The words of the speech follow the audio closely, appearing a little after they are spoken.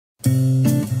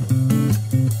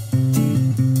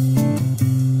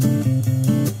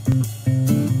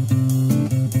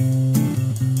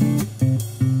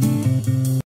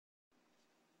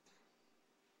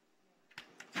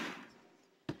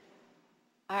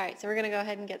right, so we're going to go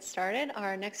ahead and get started.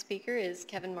 Our next speaker is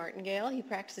Kevin Martingayle. He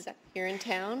practices here in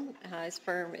town. His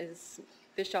firm is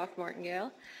Bischoff Martingayle,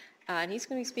 and he's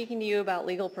going to be speaking to you about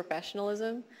legal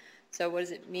professionalism. So what does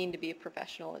it mean to be a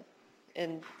professional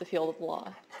in the field of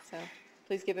law? So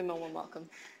please give him a warm welcome.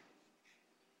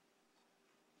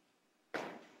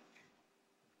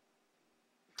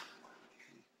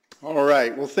 All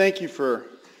right, well, thank you for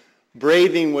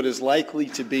braving what is likely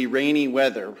to be rainy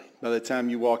weather by the time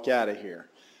you walk out of here.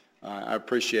 I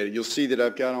appreciate it. You'll see that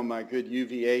I've got on my good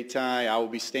UVA tie. I will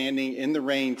be standing in the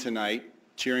rain tonight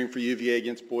cheering for UVA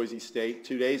against Boise State.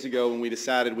 2 days ago when we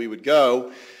decided we would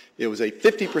go, it was a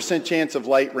 50% chance of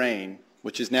light rain,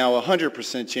 which is now a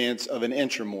 100% chance of an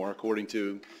inch or more, according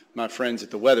to my friends at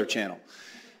the Weather Channel.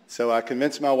 So I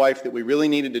convinced my wife that we really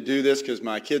needed to do this because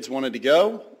my kids wanted to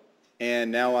go, and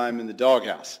now I'm in the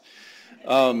doghouse.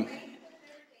 Well,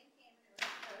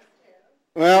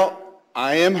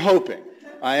 I am hoping,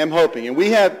 and we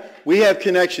have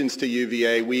connections to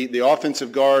UVA. The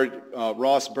offensive guard,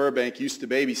 Ross Burbank, used to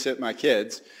babysit my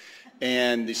kids,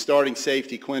 and the starting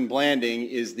safety, Quinn Blanding,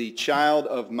 is the child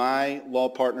of my law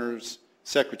partner's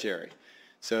secretary.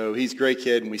 So he's a great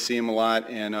kid, and we see him a lot,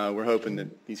 and we're hoping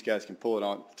that these guys can pull it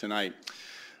on tonight.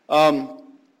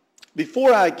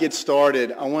 Before I get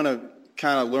started, I want to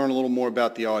kind of learn a little more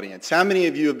about the audience. How many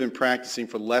of you have been practicing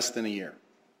for less than a year?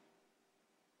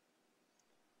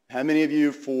 How many of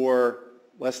you for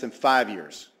less than 5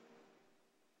 years?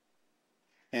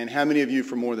 And how many of you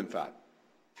for more than 5?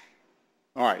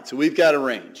 All right, so we've got a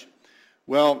range.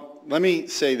 Well, let me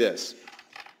say this.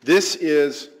 This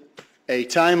is a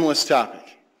timeless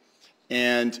topic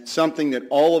and something that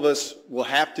all of us will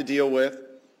have to deal with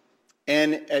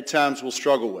and at times will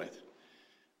struggle with.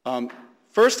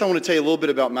 First, I want to tell you a little bit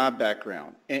about my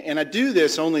background. And I do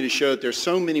this only to show that there's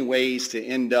so many ways to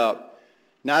end up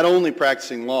not only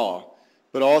practicing law,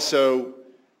 but also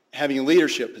having a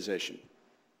leadership position.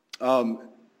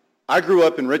 I grew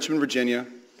up in Richmond, Virginia,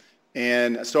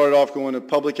 and I started off going to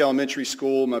public elementary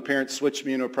school. My parents switched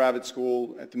me into a private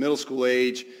school at the middle school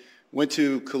age. Went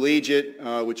to collegiate,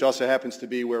 which also happens to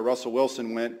be where Russell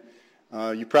Wilson went.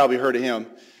 You probably heard of him.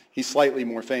 He's slightly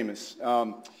more famous.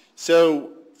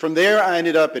 So from there, I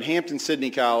ended up at Hampton-Sydney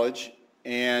College,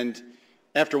 and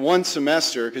after one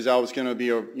semester, because I was going to be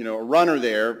a runner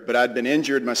there, but I'd been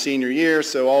injured my senior year,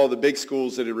 so all of the big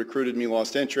schools that had recruited me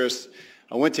lost interest.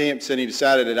 I went to Hampton-Sydney,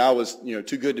 decided that I was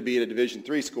too good to be at a Division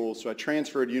III school, so I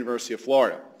transferred to University of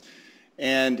Florida.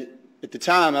 And at the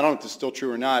time, I don't know if this is still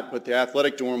true or not, but the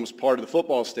athletic dorm was part of the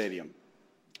football stadium.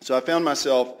 So I found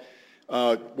myself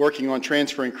working on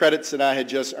transferring credits that I had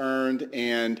just earned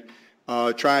and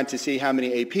trying to see how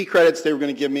many AP credits they were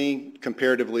going to give me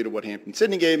comparatively to what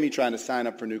Hampton-Sydney gave me, trying to sign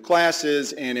up for new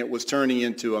classes, and it was turning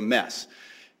into a mess.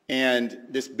 And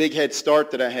this big head start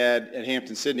that I had at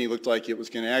Hampton-Sydney looked like it was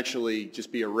going to actually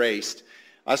just be erased.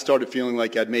 I started feeling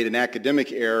like I'd made an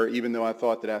academic error, even though I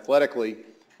thought that athletically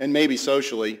and maybe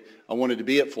socially I wanted to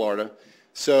be at Florida.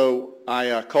 So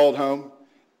I called home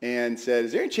and said,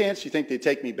 is there any chance you think they'd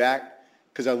take me back?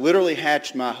 Because I literally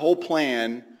hatched my whole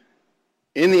plan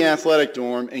in the athletic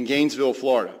dorm in Gainesville,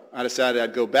 Florida. I decided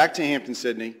I'd go back to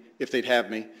Hampton-Sydney, if they'd have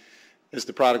me, as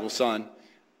the prodigal son,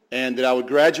 and that I would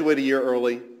graduate a year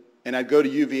early, and I'd go to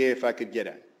UVA if I could get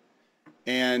in.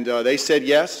 And they said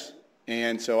yes,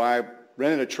 and so I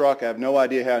rented a truck. I have no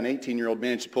idea how an 18-year-old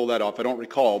managed to pull that off. I don't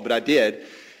recall, but I did.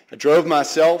 I drove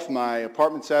myself, my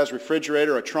apartment-sized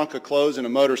refrigerator, a trunk of clothes, and a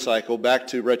motorcycle back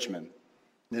to Richmond.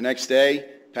 The next day,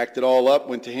 packed it all up,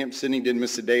 went to Hampton-Sydney, didn't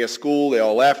miss a day of school. They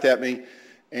all laughed at me.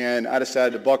 And I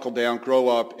decided to buckle down, grow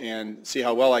up, and see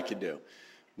how well I could do.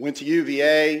 Went to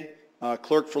UVA,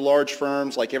 clerked for large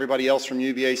firms like everybody else from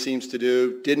UVA seems to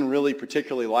do. Didn't really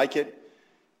particularly like it.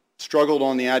 Struggled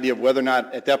on the idea of whether or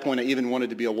not at that point I even wanted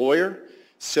to be a lawyer.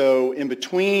 So in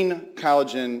between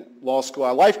college and law school,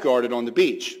 I lifeguarded on the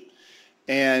beach.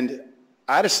 And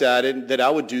I decided that I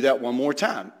would do that one more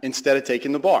time instead of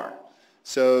taking the bar.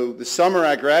 So the summer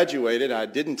I graduated, I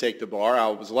didn't take the bar. I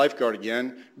was a lifeguard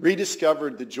again,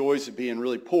 rediscovered the joys of being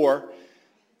really poor,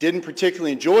 didn't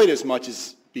particularly enjoy it as much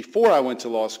as before I went to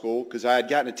law school because I had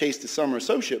gotten a taste of summer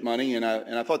associate money and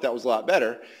I thought that was a lot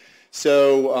better.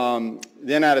 So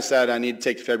then I decided I needed to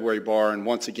take the February bar and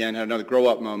once again had another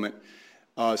grow-up moment.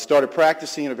 Started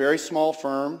practicing in a very small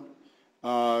firm.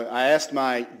 I asked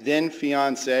my then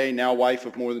fiance, now wife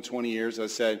of more than 20 years, I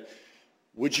said,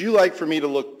 would you like for me to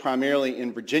look primarily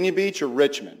in Virginia Beach or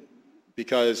Richmond?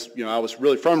 Because, I was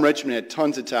really from Richmond, had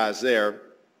tons of ties there,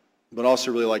 but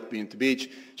also really liked being at the beach.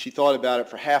 She thought about it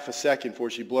for half a second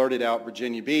before she blurted out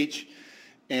Virginia Beach.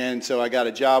 And so I got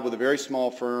a job with a very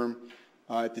small firm,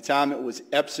 At the time, it was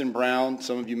Epps and Brown.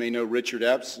 Some of you may know Richard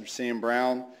Epps and Sam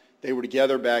Brown. They were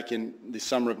together back in the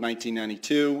summer of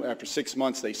 1992. After 6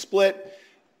 months, they split.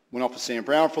 Went off with Sam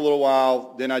Brown for a little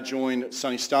while. Then I joined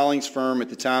Sonny Stallings' firm. At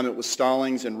the time, it was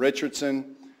Stallings and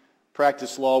Richardson.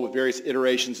 Practiced law with various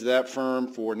iterations of that firm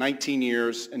for 19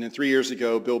 years. And then 3 years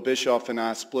ago, Bill Bischoff and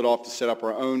I split off to set up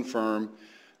our own firm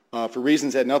for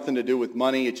reasons that had nothing to do with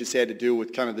money. It just had to do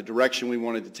with kind of the direction we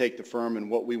wanted to take the firm and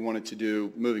what we wanted to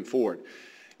do moving forward.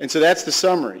 And so that's the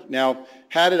summary. Now,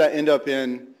 how did I end up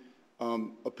in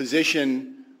a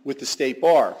position with the State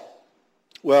Bar?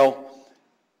 Well,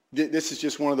 this is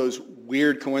just one of those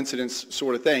weird coincidence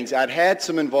sort of things. I'd had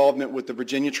some involvement with the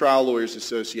Virginia Trial Lawyers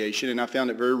Association, and I found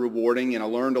it very rewarding, and I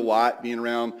learned a lot being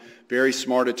around very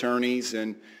smart attorneys,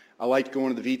 and I liked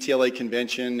going to the VTLA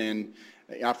convention, and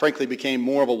I frankly became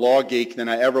more of a law geek than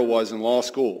I ever was in law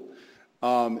school.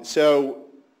 So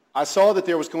I saw that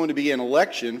there was going to be an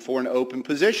election for an open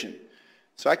position.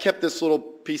 So I kept this little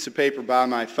piece of paper by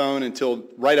my phone until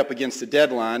right up against the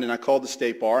deadline, and I called the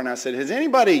State Bar, and I said, has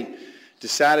anybody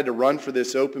decided to run for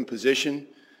this open position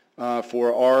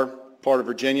for our part of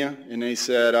Virginia? And they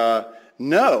said,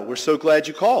 no, we're so glad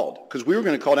you called, because we were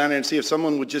going to call down there and see if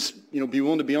someone would just be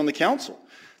willing to be on the council.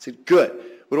 I said, good.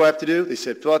 What do I have to do? They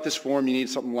said, fill out this form. You need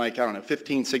something like,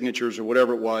 15 signatures or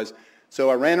whatever it was. So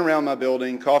I ran around my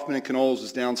building. Kaufman and Knoll's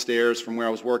was downstairs from where I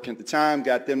was working at the time,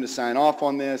 got them to sign off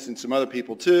on this, and some other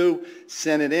people too,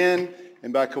 sent it in,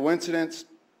 and by coincidence,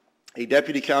 a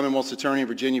deputy Commonwealth's attorney in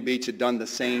Virginia Beach had done the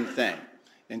same thing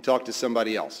and talked to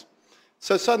somebody else.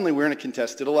 So suddenly we're in a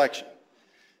contested election.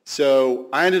 So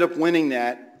I ended up winning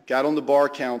that, got on the bar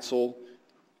council,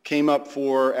 came up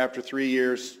for, after 3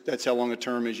 years, that's how long a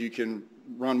term is, you can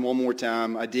run one more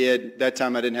time. I did. That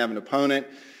time I didn't have an opponent,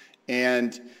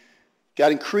 and got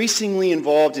increasingly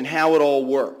involved in how it all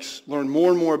works. Learned more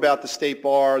and more about the State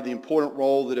Bar, the important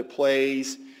role that it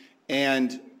plays,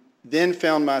 and then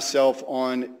found myself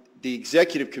on the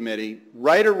executive committee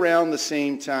right around the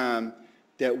same time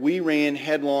that we ran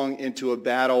headlong into a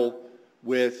battle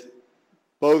with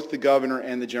both the governor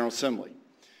and the General Assembly.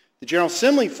 The General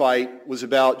Assembly fight was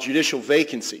about judicial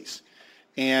vacancies.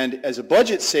 And as a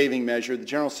budget-saving measure, the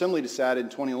General Assembly decided in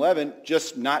 2011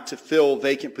 just not to fill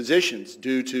vacant positions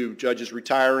due to judges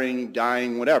retiring,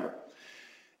 dying, whatever.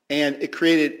 And it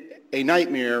created a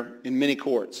nightmare in many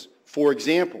courts. For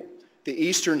example, the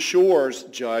Eastern Shore's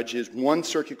judge, his one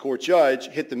circuit court judge,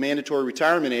 hit the mandatory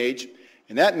retirement age,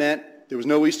 and that meant there was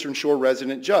no Eastern Shore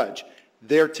resident judge.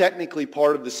 They're technically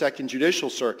part of the Second Judicial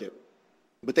Circuit,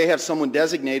 but they have someone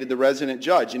designated the resident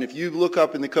judge. And if you look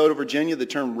up in the Code of Virginia the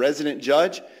term resident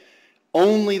judge,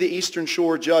 only the Eastern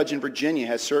Shore judge in Virginia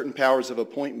has certain powers of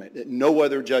appointment that no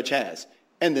other judge has.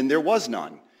 And then there was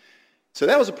none. So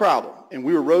that was a problem. And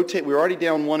we were already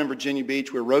down one in Virginia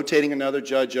Beach. We were rotating another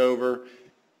judge over.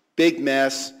 Big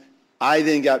mess. I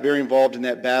then got very involved in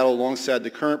that battle alongside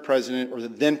the current president, or the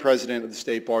then president of the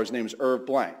State Bar. His name is Irv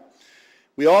Blank.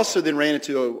 We also then ran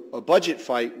into a budget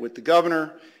fight with the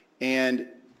governor, and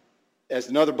as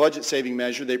another budget-saving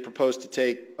measure, they proposed to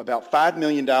take about $5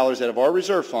 million out of our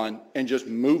reserve fund and just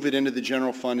move it into the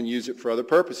general fund and use it for other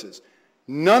purposes.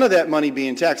 None of that money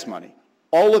being tax money.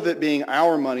 All of it being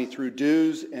our money through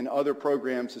dues and other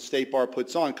programs the State Bar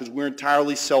puts on, because we're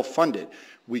entirely self-funded.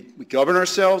 We govern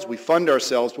ourselves, we fund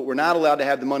ourselves, but we're not allowed to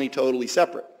have the money totally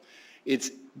separate. It's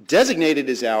designated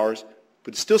as ours,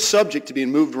 but it's still subject to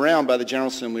being moved around by the General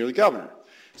Assembly or the governor.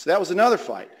 So that was another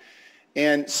fight.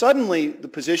 And suddenly the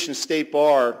position of State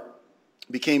Bar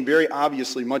became very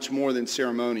obviously much more than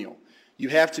ceremonial. You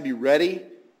have to be ready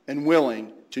and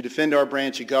willing to defend our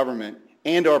branch of government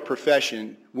and our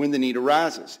profession when the need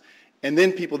arises. And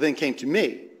then people then came to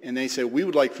me and they said, we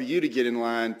would like for you to get in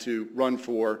line to run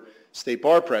for State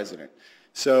Bar president.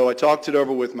 So I talked it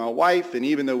over with my wife, and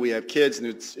even though we have kids and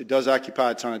it does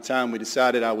occupy a ton of time, we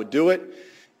decided I would do it,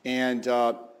 and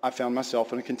I found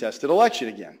myself in a contested election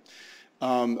again.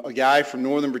 A guy from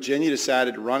Northern Virginia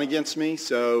decided to run against me,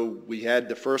 so we had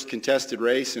the first contested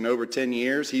race in over 10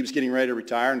 years. He was getting ready to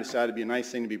retire and decided it'd be a nice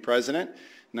thing to be president,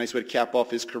 a nice way to cap off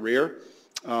his career.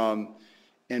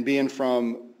 And being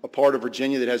from a part of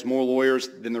Virginia that has more lawyers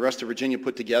than the rest of Virginia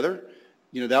put together,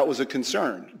 that was a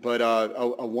concern. But I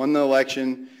won the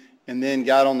election and then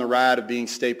got on the ride of being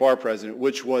State Bar president,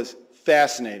 which was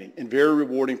fascinating and very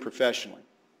rewarding professionally.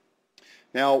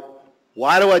 Now,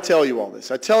 why do I tell you all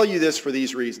this? I tell you this for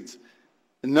these reasons.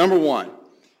 Number one,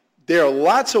 there are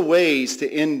lots of ways to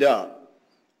end up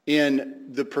in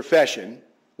the profession,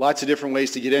 lots of different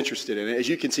ways to get interested in it. As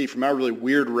you can see from my really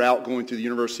weird route going through the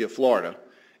University of Florida.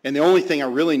 And the only thing I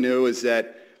really knew is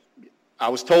that I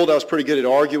was told I was pretty good at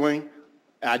arguing.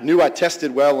 I knew I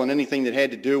tested well on anything that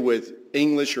had to do with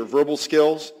English or verbal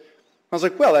skills. I was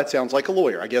like, well, that sounds like a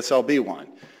lawyer. I guess I'll be one.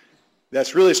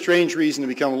 That's really a strange reason to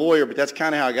become a lawyer, but that's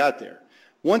kind of how I got there.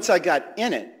 Once I got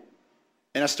in it,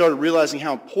 and I started realizing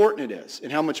how important it is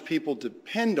and how much people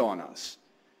depend on us,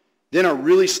 then I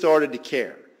really started to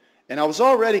care. And I was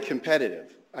already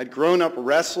competitive. I'd grown up a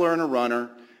wrestler and a runner.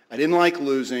 I didn't like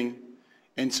losing.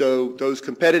 And so those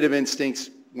competitive instincts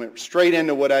went straight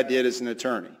into what I did as an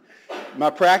attorney. My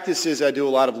practice is I do a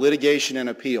lot of litigation and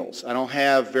appeals. I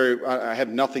have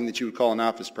nothing that you would call an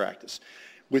office practice.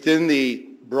 Within the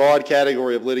broad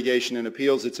category of litigation and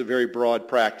appeals, it's a very broad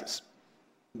practice.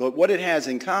 But what it has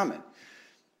in common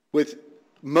with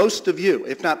most of you,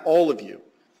 if not all of you,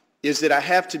 is that I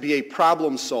have to be a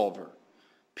problem solver.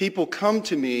 People come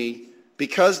to me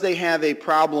because they have a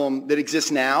problem that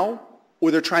exists now, or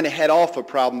they're trying to head off a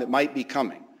problem that might be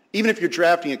coming. Even if you're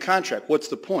drafting a contract, what's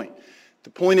the point? The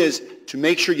point is to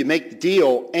make sure you make the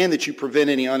deal and that you prevent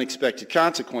any unexpected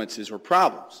consequences or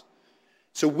problems.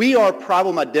 So we are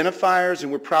problem identifiers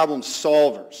and we're problem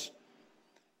solvers.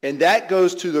 And that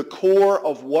goes to the core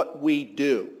of what we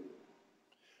do.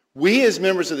 We as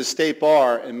members of the State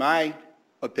Bar, in my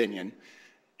opinion,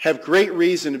 have great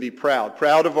reason to be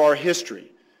proud of our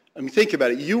history. I mean, think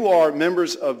about it. You are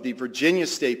members of the Virginia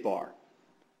State Bar,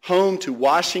 home to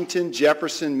Washington,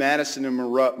 Jefferson, Madison, and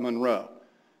Monroe.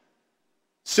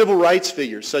 Civil rights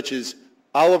figures such as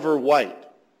Oliver White,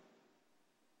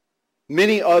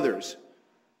 many others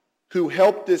who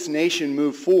helped this nation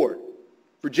move forward.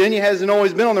 Virginia hasn't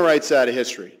always been on the right side of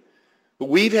history, but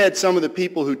we've had some of the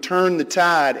people who turned the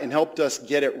tide and helped us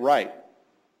get it right.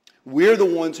 We're the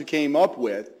ones who came up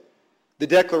with the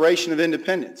Declaration of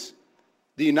Independence,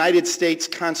 the United States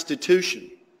Constitution,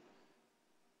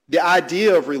 the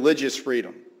idea of religious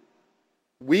freedom.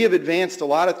 We have advanced a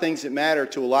lot of things that matter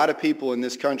to a lot of people in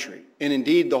this country, and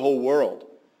indeed the whole world.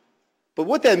 But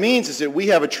what that means is that we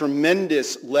have a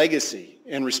tremendous legacy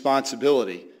and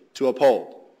responsibility to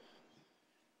uphold.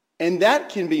 And that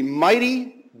can be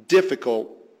mighty difficult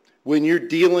when you're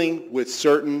dealing with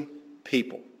certain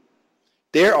people.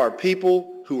 There are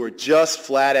people who are just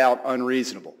flat out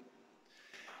unreasonable.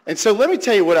 And so let me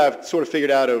tell you what I've sort of figured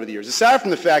out over the years. Aside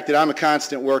from the fact that I'm a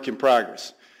constant work in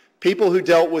progress, people who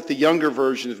dealt with the younger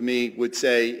version of me would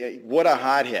say, hey, what a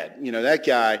hothead. You know, that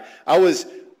guy, I was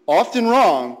often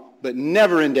wrong, but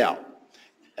never in doubt.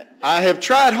 I have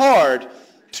tried hard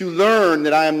to learn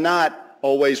that I am not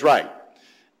always right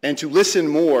and to listen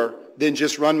more than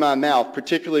just run my mouth,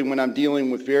 particularly when I'm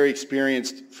dealing with very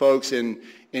experienced folks and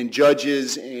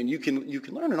judges, and you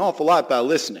can learn an awful lot by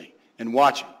listening and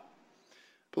watching.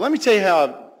 But let me tell you how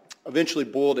I've eventually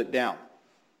boiled it down.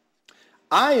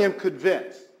 I am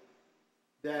convinced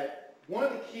that one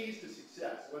of the keys to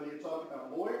success, whether you're talking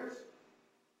about lawyers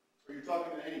or you're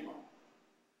talking about anyone,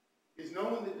 is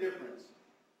knowing the difference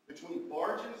between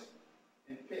barges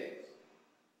and pigs.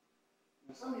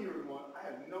 Now, some of you are going, I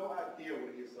have no idea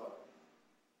what he is talking.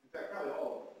 In fact, probably all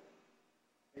of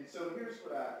them. And so here's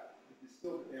what I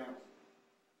distilled it down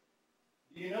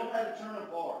to. Do you know how to turn a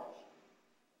barge?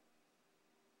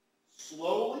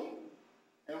 Slowly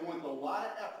and with a lot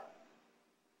of effort.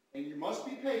 And you must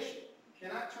be patient. You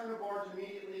cannot turn a barge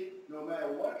immediately, no matter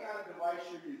what kind of device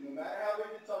you're using, no matter how big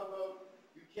the tugboat,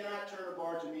 you cannot turn a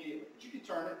barge immediately. But you can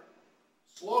turn it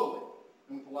slowly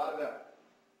and with a lot of effort.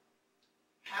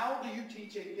 How do you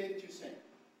teach a pig to sing?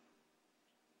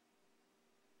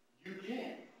 You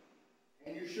can,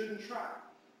 and you shouldn't try,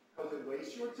 because it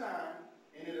wastes your time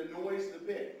and it annoys the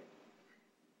pig.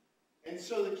 And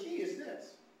so the key is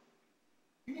this.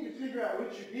 You need to figure out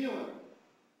which you're dealing with.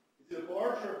 Is it a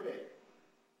barge or a pig?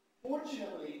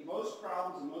 Fortunately, most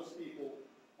problems and most people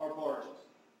are barges.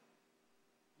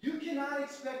 You cannot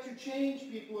expect to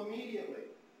change people immediately,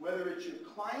 whether it's your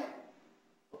client,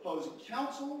 opposing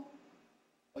counsel,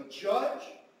 a judge,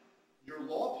 your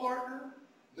law partner,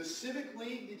 the civic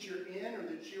league that you're in or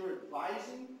that you're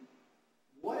advising,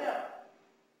 whatever.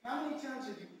 How many times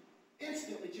have you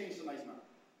instantly changed somebody's mind?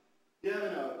 You're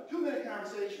having a 2-minute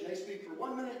conversation, they speak for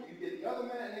 1 minute, you get the other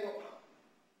minute, and they go,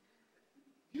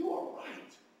 you are right.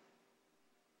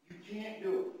 You can't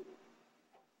do it.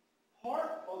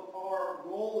 Part of our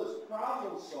role as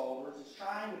problem solvers is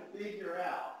trying to figure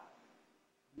out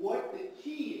what the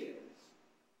key is,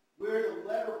 where the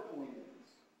lever point is,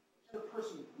 what the other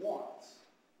person wants,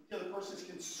 what the other person is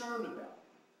concerned about,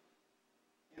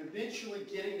 and eventually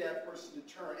getting that person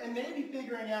to turn, and maybe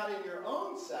figuring out in your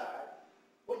own side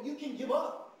what you can give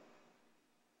up,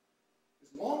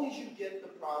 as long as you get the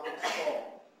problem solved.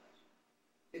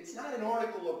 It's not an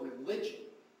article of religion,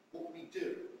 what we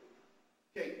do.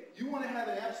 Okay, you want to have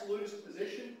an absolutist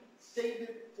position? save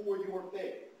it for your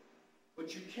faith.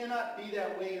 But you cannot be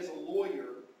that way as a lawyer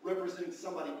representing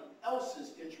somebody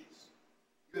else's interests.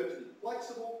 You have to be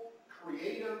flexible,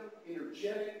 creative,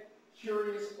 energetic,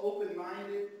 curious,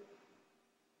 open-minded,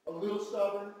 a little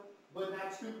stubborn, but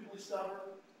not stupidly stubborn.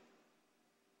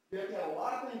 You have to have a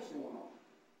lot of things going on.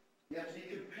 You have to be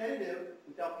competitive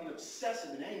without being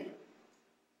obsessive and angry,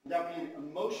 without being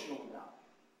emotional about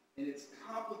it. And it's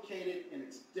complicated and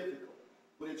it's difficult.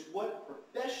 But it's what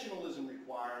professionalism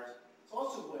requires. It's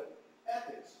also what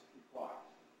ethics requires.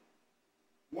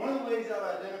 One of the ways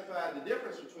I've identified the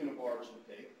difference between a barber's and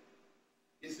a pig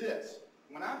is this.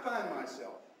 When I find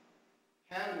myself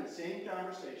having the same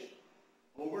conversation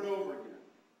over and over again,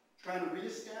 trying to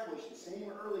reestablish the same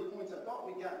early points I thought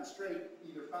we'd gotten straight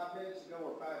either 5 minutes ago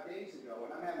or 5 days ago,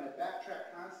 and I'm having to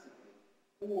backtrack constantly,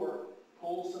 or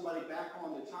pull somebody back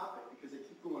on the topic because they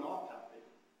keep going off topic,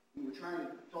 and we're trying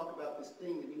to talk about this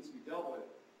thing that needs to be dealt with,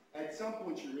 at some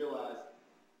point you realize,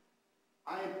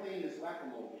 I am playing this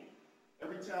whack-a-mole game.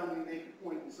 Every time we make a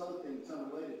point, this other thing that's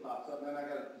unrelated pops up, and then I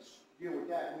got to deal with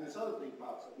that, and this other thing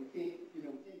pops up. We can't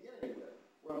get anywhere.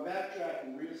 Where I'm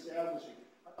backtracking, reestablishing.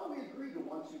 I thought we agreed to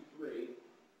 1, 2, 3.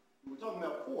 We're talking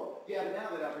about 4. Yeah, but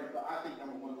now that I've read, I think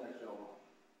number 1 is actually all wrong.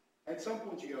 At some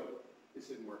point you go, this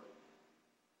isn't working.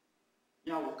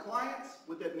 Now with clients,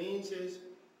 what that means is,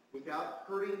 without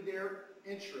hurting their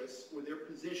interests or their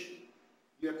position,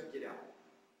 you have to get out.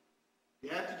 You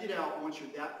have to get out once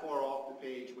you're that far off the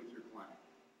page with your client.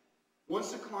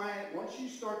 Once you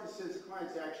start to sense the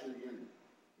client's actually the enemy,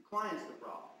 the client's the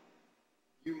problem,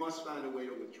 you must find a way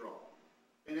to withdraw.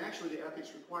 And actually the ethics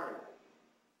require that.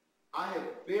 I have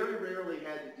very rarely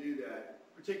had to do that,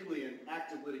 particularly in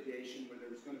active litigation where there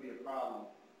was going to be a problem.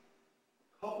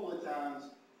 A couple of times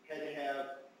had to have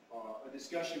a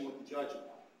discussion with the judge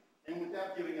about it. And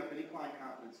without giving up any client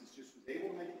confidence, just was able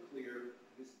to make it clear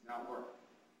this is not working.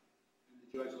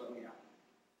 Judge let me out.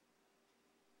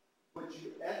 But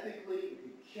you ethically, if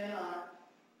you cannot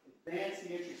advance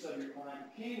the interests of your client,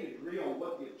 you can't even agree on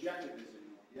what the objective is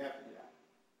anymore, you have to get out.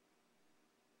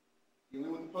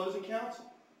 Dealing with opposing counsel,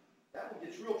 that one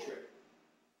gets real tricky.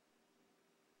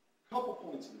 A couple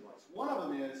points of advice. One of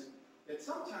them is that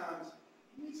sometimes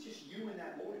it's just you and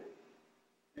that lawyer.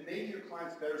 And maybe your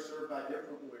client's better served by a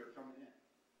different lawyer coming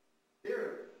in.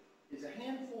 There is a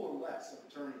handful or less of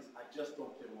attorneys I just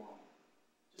don't get along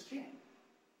with. Just can't.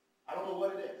 I don't know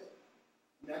what it is.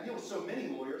 I mean, I deal with so many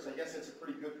lawyers, I guess that's a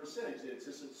pretty good percentage. It's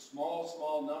just a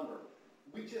small number.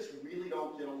 We just really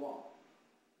don't get along.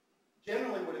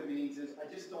 Generally what it means is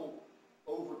I just don't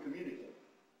over-communicate.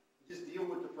 Just deal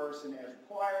with the person as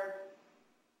required.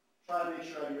 Try to make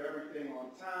sure I do everything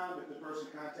on time. If the person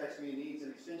contacts me and needs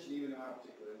an extension, even though I don't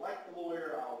particularly like the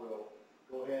lawyer, I will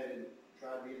go ahead and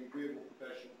try to be an agreeable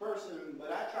professional person.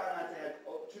 But I try not to have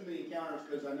too many encounters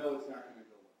because I know it's not going to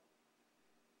go well.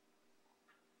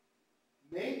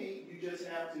 Maybe you just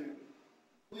have to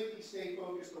completely stay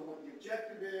focused on what the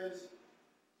objective is,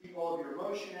 keep all of your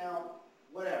emotion out,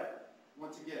 whatever.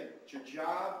 Once again, it's your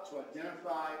job to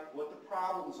identify what the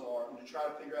problems are and to try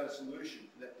to figure out a solution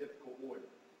for that difficult lawyer.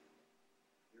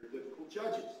 There are difficult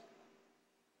judges.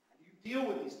 How do you deal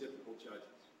with these difficult judges?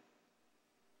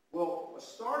 Well, a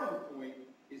starting point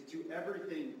is do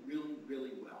everything really,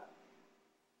 really well.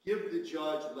 Give the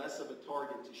judge less of a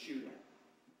target to shoot at.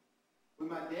 When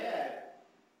my dad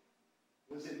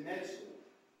was in med school,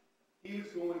 he was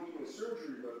going through a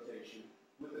surgery rotation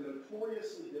with a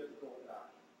notoriously difficult doctor.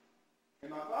 And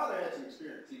my father had some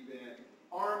experience. He'd been in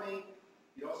the Army.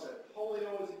 He also had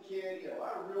polio as a kid. He had a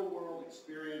lot of real-world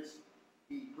experience.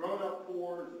 He'd grown up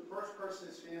poor. He was the first person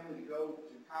in his family to go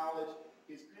to college.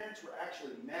 His parents were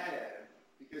actually mad at him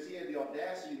because he had the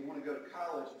audacity to want to go to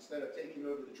college instead of taking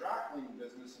over the dry cleaning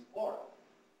business in Florida.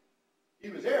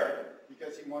 He was arrogant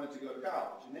because he wanted to go to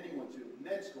college, and then he went to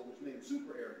med school, which made him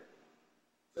super arrogant.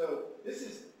 So this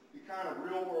is the kind of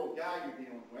real-world guy you're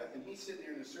dealing with, and he's sitting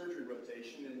there in the surgery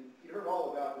rotation, and he heard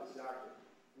all about this doctor.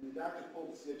 And the doctor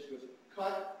pulled the stitch, goes,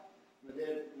 cut. My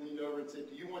dad leaned over and said,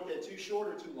 do you want that too short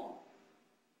or too long?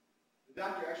 The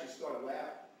doctor actually started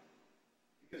laughing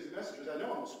because the message was, I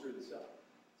know I'm going to screw this up.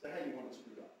 So how do you want it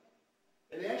screwed up?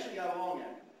 And they actually got along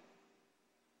after that.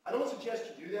 I don't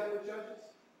suggest you do that with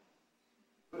judges,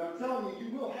 but I'm telling you,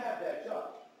 you will have that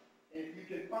judge. And if you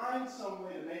can find some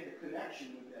way to make a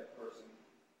connection with that person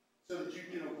so that you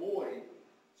can avoid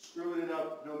screwing it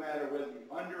up no matter whether you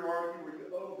under-argue or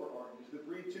you over-argue. Is the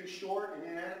brief too short and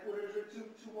inadequate, or is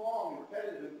it too long,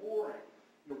 repetitive, and boring?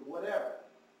 Whatever.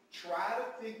 Try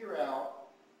to figure out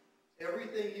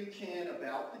everything you can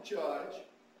about the judge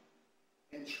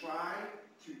and try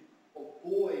to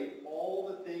avoid all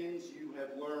the things you have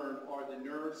learned are the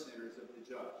nerve centers of the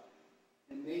judge,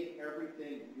 and make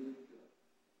everything really good.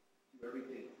 Do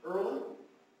everything early,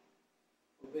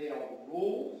 obey all the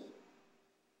rules,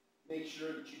 make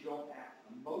sure that you don't act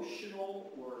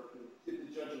emotional or give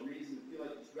the judge a reason to feel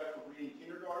like he's refereeing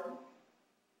kindergarten.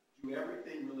 Do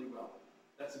everything really well.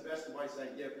 That's the best advice I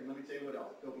give, and let me tell you what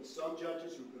else. There'll be some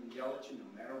judges who are going to yell at you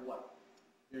no matter what.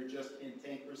 They're just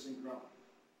cantankerous and grumpy.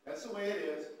 That's the way it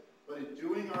is, but in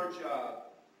doing our job,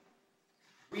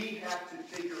 we have to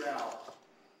figure out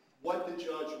what the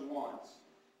judge wants,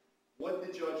 what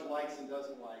the judge likes and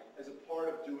doesn't like, as a part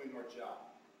of doing our job.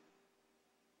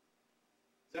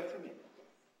 Is that for me?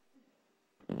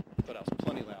 I thought I was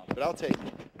plenty loud, but I'll take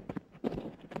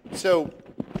it. So,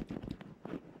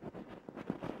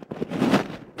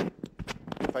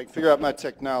 if I can figure out my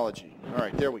technology. All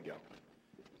right, there we go.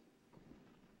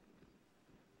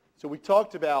 So we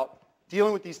talked about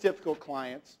dealing with these difficult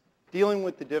clients, dealing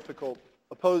with the difficult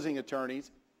opposing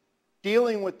attorneys,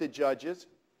 dealing with the judges.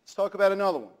 Let's talk about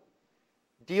another one.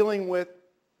 Dealing with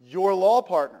your law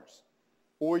partners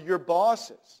or your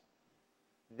bosses.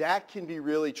 That can be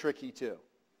really tricky too.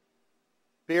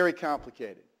 Very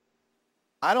complicated.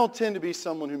 I don't tend to be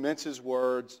someone who minces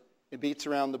words and beats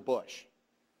around the bush.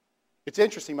 It's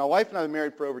interesting. My wife and I have been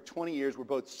married for over 20 years. We're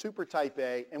both super type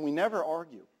A, and we never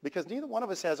argue because neither one of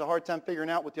us has a hard time figuring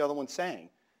out what the other one's saying.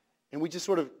 And we just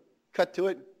sort of cut to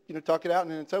it, talk it out,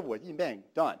 and then it's over with. Bang,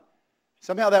 done.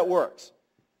 Somehow that works.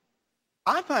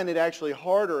 I find it actually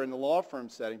harder in the law firm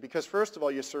setting because, first of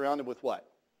all, you're surrounded with what?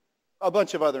 A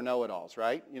bunch of other know-it-alls,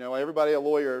 right? Everybody a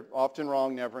lawyer, often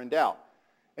wrong, never in doubt.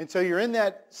 And so you're in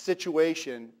that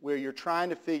situation where you're trying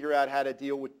to figure out how to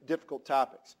deal with difficult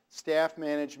topics. Staff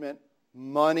management,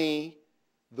 money,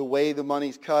 the way the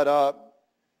money's cut up,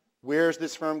 where's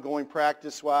this firm going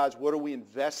practice-wise, what are we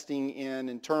investing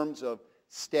in terms of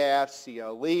staff,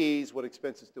 CLEs, what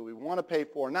expenses do we want to pay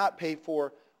for, not pay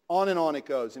for, on and on it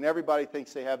goes. And everybody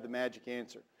thinks they have the magic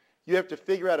answer. You have to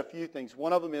figure out a few things.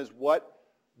 One of them is, what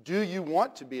do you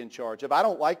want to be in charge of? I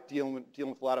don't like dealing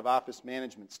with a lot of office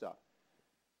management stuff.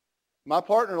 My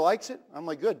partner likes it. I'm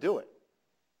like, good, do it.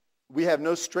 We have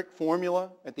no strict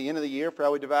formula at the end of the year for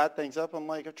how we divide things up. I'm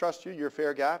like, I trust you. You're a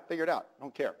fair guy. Figure it out. I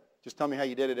don't care. Just tell me how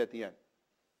you did it at the end.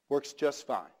 Works just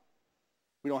fine.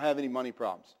 We don't have any money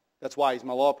problems. That's why he's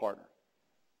my law partner.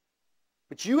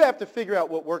 But you have to figure out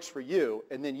what works for you,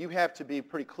 and then you have to be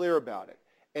pretty clear about it.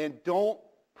 And don't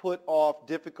put off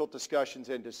difficult discussions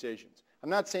and decisions. I'm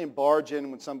not saying barge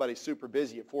in when somebody's super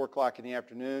busy at 4 o'clock in the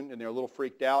afternoon and they're a little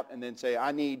freaked out and then say,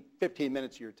 I need 15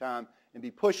 minutes of your time, and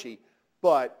be pushy.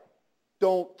 But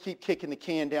don't keep kicking the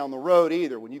can down the road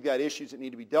either when you've got issues that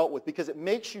need to be dealt with, because it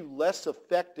makes you less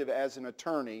effective as an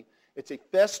attorney. It's a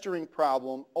festering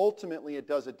problem. Ultimately, it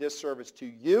does a disservice to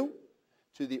you,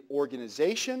 to the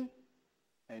organization,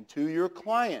 and to your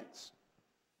clients.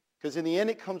 Because in the end,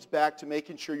 it comes back to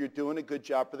making sure you're doing a good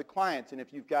job for the clients. And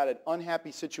if you've got an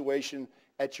unhappy situation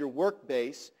at your work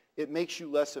base, it makes you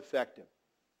less effective.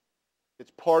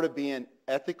 It's part of being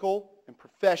ethical and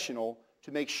professional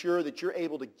to make sure that you're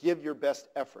able to give your best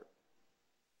effort.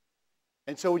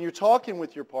 And so when you're talking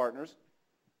with your partners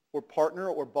or partner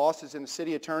or bosses in the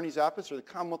city attorney's office or the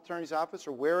Commonwealth attorney's office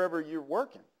or wherever you're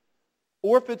working,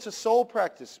 or if it's a sole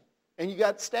practice and you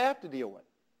got staff to deal with,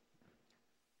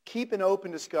 keep an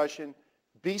open discussion,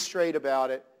 be straight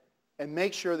about it, and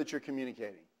make sure that you're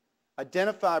communicating.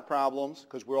 Identify problems,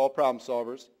 because we're all problem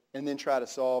solvers, and then try to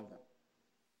solve them.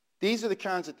 These are the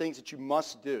kinds of things that you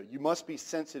must do. You must be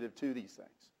sensitive to these things.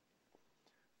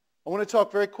 I want to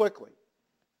talk very quickly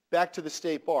back to the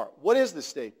state bar. What is the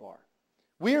state bar?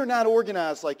 We are not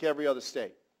organized like every other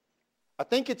state. I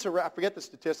think it's around, I forget the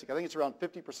statistic, I think it's around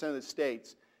 50% of the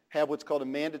states have what's called a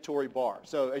mandatory bar.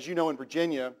 So as you know, in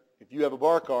Virginia, if you have a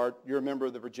bar card, you're a member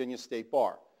of the Virginia State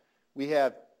Bar. We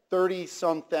have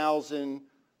 30-some thousand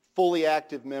fully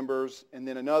active members, and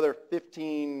then another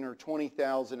 15 or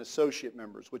 20,000 associate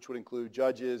members, which would include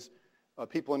judges,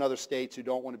 people in other states who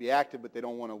don't want to be active, but they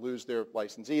don't want to lose their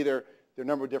license either. There are a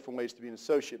number of different ways to be an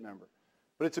associate member.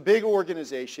 But it's a big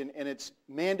organization, and it's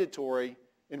mandatory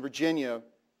in Virginia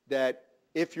that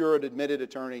if you're an admitted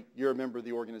attorney, you're a member of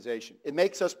the organization. It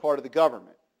makes us part of the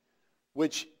government,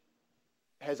 which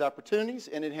has opportunities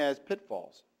and it has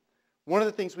pitfalls. One of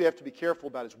the things we have to be careful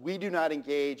about is we do not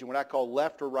engage in what I call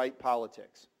left or right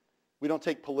politics. We don't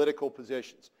take political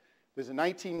positions. There's a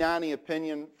 1990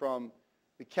 opinion from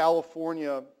the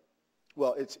California,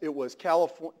 well, it was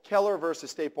Keller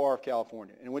versus State Bar of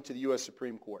California, and it went to the U.S.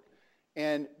 Supreme Court.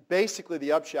 And basically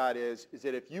the upshot is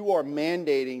that if you are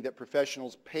mandating that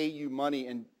professionals pay you money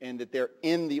and that they're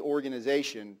in the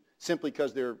organization, simply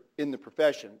because they're in the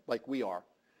profession like we are,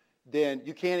 then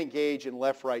you can't engage in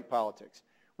left-right politics.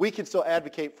 We can still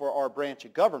advocate for our branch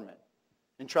of government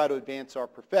and try to advance our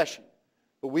profession,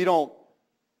 but we don't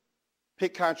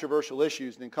pick controversial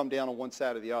issues and then come down on one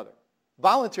side or the other.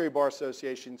 Voluntary bar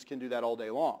associations can do that all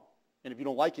day long, and if you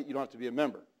don't like it, you don't have to be a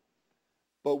member.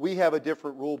 But we have a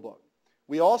different rule book.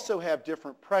 We also have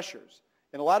different pressures,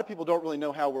 and a lot of people don't really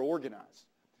know how we're organized.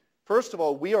 First of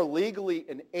all, we are legally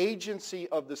an agency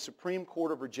of the Supreme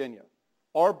Court of Virginia.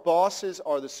 Our bosses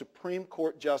are the Supreme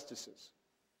Court justices.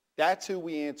 That's who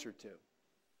we answer to.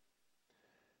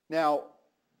 Now,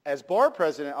 as bar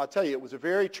president, I'll tell you, it was a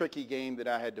very tricky game that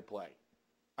I had to play.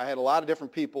 I had a lot of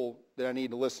different people that I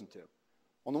needed to listen to.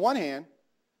 On the one hand,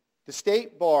 the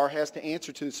state bar has to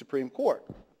answer to the Supreme Court.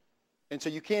 And so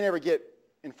you can't ever get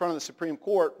in front of the Supreme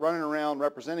Court running around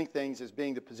representing things as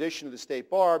being the position of the state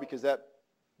bar, because that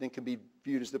then can be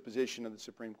viewed as the position of the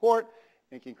Supreme Court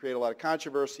and can create a lot of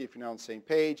controversy if you're not on the same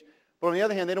page. But on the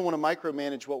other hand, they don't want to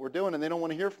micromanage what we're doing, and they don't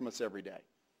want to hear from us every day.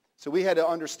 So we had to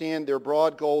understand their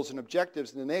broad goals and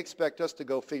objectives, and then they expect us to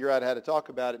go figure out how to talk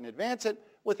about it and advance it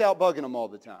without bugging them all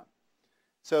the time.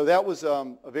 So that was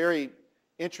a very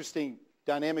interesting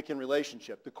dynamic in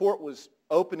relationship. The court was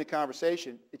open to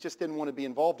conversation. It just didn't want to be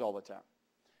involved all the time.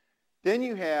 Then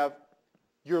you have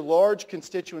your large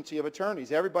constituency of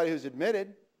attorneys. Everybody who's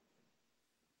admitted,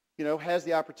 has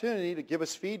the opportunity to give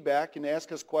us feedback and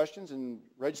ask us questions and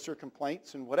register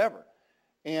complaints and whatever.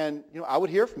 And, I would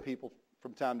hear from people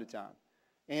from time to time.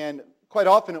 And quite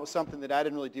often it was something that I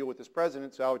didn't really deal with as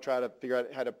president, so I would try to figure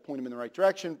out how to point them in the right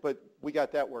direction, but we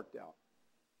got that worked out.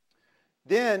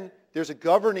 Then there's a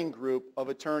governing group of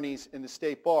attorneys in the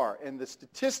state bar, and the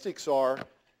statistics are,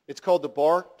 it's called the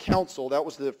Bar Council. That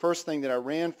was the first thing that I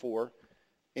ran for,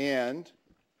 and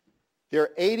there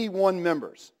are 81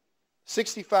 members,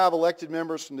 65 elected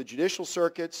members from the judicial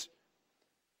circuits,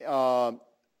 3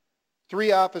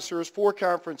 officers, 4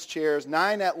 conference chairs,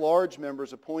 9 at-large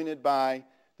members appointed by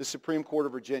the Supreme Court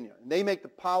of Virginia. And they make the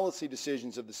policy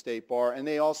decisions of the state bar, and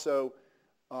they also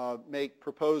make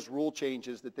proposed rule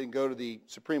changes that then go to the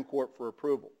Supreme Court for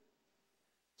approval.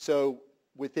 So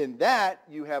within that,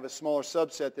 you have a smaller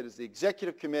subset that is the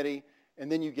executive committee, and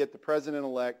then you get the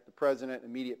president-elect, the president,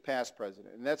 immediate past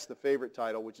president. And that's the favorite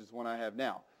title, which is the one I have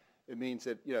now. It means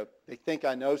that, they think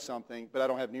I know something, but I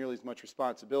don't have nearly as much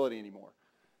responsibility anymore.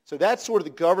 So that's sort of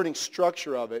the governing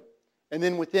structure of it. And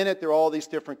then within it, there are all these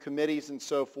different committees and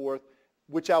so forth,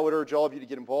 which I would urge all of you to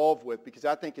get involved with, because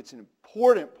I think it's an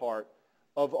important part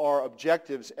of our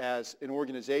objectives as an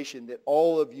organization that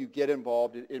all of you get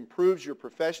involved. It improves your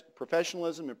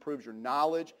professionalism, improves your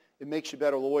knowledge. It makes you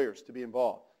better lawyers to be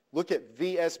involved. Look at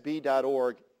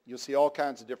vsb.org. You'll see all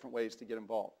kinds of different ways to get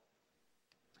involved.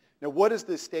 Now, what does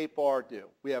the state bar do?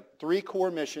 We have 3 core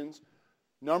missions.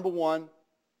 Number one,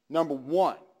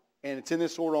 and it's in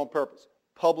this order on purpose,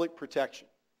 public protection.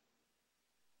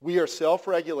 We are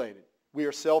self-regulated. We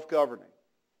are self-governing.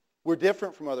 We're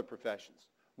different from other professions.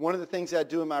 One of the things I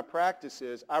do in my practice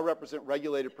is I represent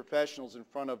regulated professionals in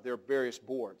front of their various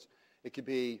boards. It could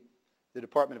be the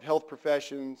Department of Health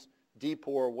Professions,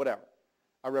 DPOR, whatever.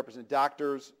 I represent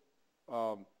doctors,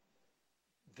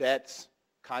 vets,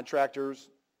 contractors,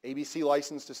 ABC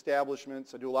licensed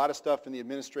establishments. I do a lot of stuff in the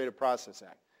Administrative Process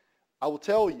Act. I will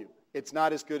tell you, it's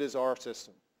not as good as our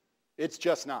system. It's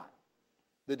just not.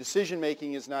 The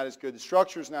decision-making is not as good. The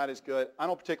structure is not as good. I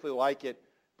don't particularly like it,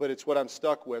 but it's what I'm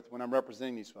stuck with when I'm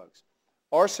representing these folks.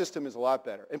 Our system is a lot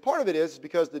better. And part of it is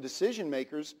because the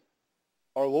decision-makers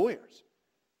are lawyers,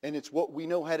 and it's what we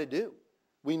know how to do.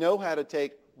 We know how to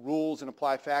take rules and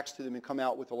apply facts to them and come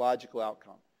out with a logical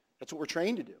outcome. That's what we're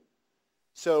trained to do.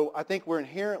 So I think we're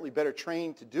inherently better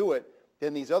trained to do it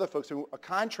than these other folks. A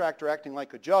contractor acting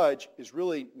like a judge is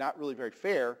really not really very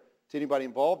fair to anybody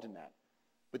involved in that.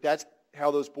 But that's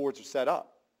how those boards are set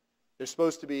up. They're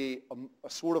supposed to be a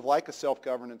sort of like a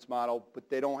self-governance model, but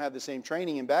they don't have the same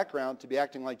training and background to be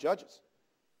acting like judges.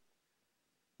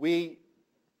 We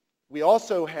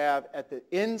also have at the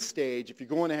end stage, if you're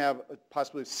going to have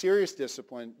possibly serious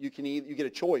discipline, you get a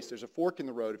choice. There's a fork in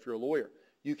the road if you're a lawyer.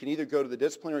 You can either go to the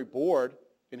disciplinary board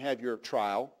and have your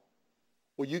trial,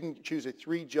 or you can choose a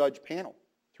 3-judge panel,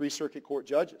 3 circuit court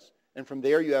judges. And from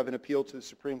there, you have an appeal to the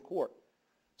Supreme Court.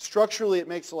 Structurally, it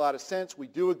makes a lot of sense. We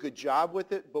do a good job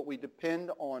with it, but we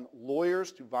depend on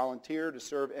lawyers to volunteer to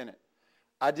serve in it.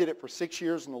 I did it for 6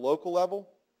 years on the local level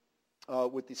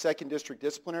with the 2nd District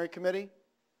Disciplinary Committee.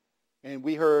 And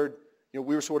we heard, we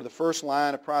were sort of the first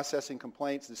line of processing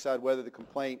complaints to decide whether the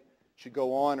complaint should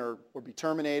go on or be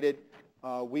terminated.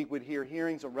 We would hear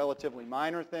hearings on relatively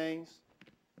minor things.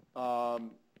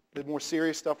 The more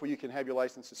serious stuff where you can have your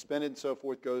license suspended and so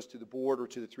forth goes to the board or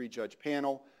to the 3-judge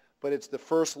panel, but it's the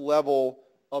first level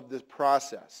of the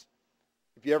process.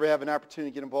 If you ever have an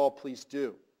opportunity to get involved, please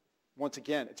do. Once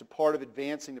again, it's a part of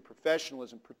advancing the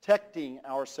professionalism, protecting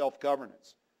our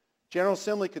self-governance. General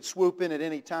Assembly could swoop in at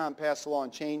any time, pass a law,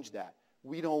 and change that.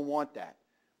 We don't want that.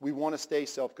 We want to stay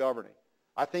self-governing.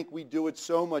 I think we do it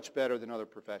so much better than other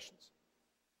professions.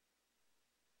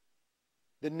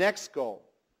 The next goal,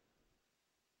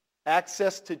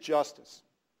 access to justice.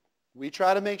 We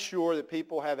try to make sure that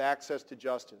people have access to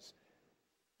justice.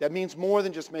 That means more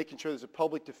than just making sure there's a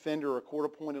public defender or a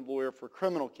court-appointed lawyer for a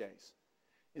criminal case.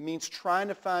 It means trying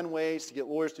to find ways to get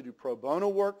lawyers to do pro bono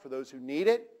work for those who need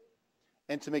it,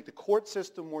 and to make the court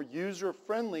system more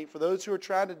user-friendly for those who are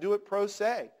trying to do it pro se.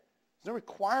 There's no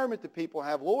requirement that people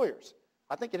have lawyers.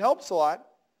 I think it helps a lot,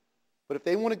 but if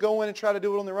they want to go in and try to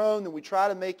do it on their own, then we try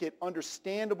to make it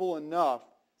understandable enough,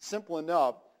 simple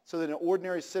enough, so that an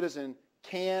ordinary citizen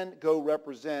can go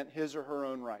represent his or her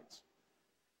own rights.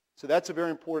 So that's a very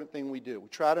important thing we do. We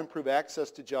try to improve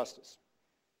access to justice.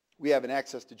 We have an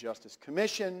Access to Justice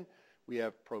Commission. We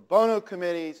have pro bono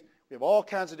committees. We have all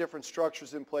kinds of different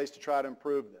structures in place to try to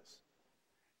improve this.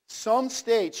 Some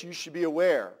states, you should be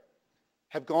aware,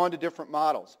 have gone to different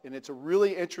models, and it's a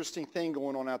really interesting thing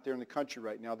going on out there in the country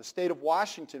right now. The state of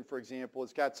Washington, for example,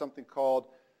 has got something called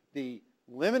the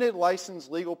Limited License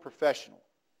Legal Professional.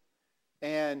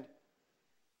 And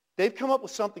they've come up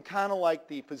with something kind of like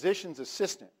the physician's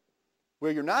assistant,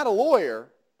 where you're not a lawyer,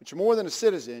 but you're more than a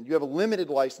citizen. You have a limited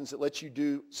license that lets you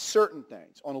do certain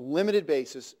things on a limited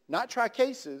basis, not try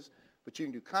cases, but you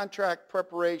can do contract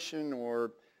preparation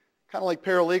or kind of like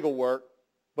paralegal work,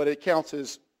 but it counts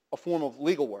as a form of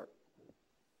legal work.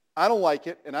 I don't like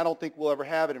it, and I don't think we'll ever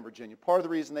have it in Virginia. Part of the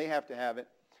reason they have to have it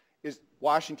is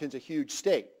Washington's a huge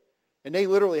state, and they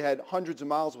literally had hundreds of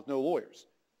miles with no lawyers.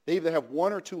 They either have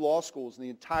 1 or 2 law schools in the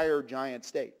entire giant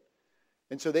state.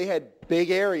 And so they had big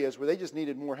areas where they just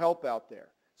needed more help out there.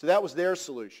 So that was their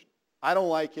solution. I don't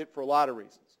like it for a lot of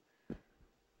reasons.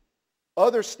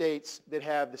 Other states that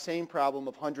have the same problem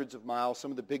of hundreds of miles,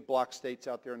 some of the big block states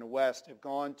out there in the West, have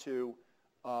gone to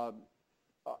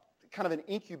kind of an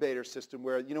incubator system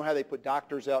where, you know how they put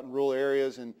doctors out in rural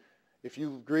areas, and if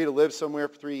you agree to live somewhere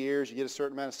for 3 years, you get a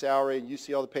certain amount of salary, and you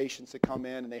see all the patients that come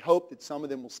in, and they hope that some of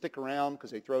them will stick around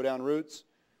because they throw down roots.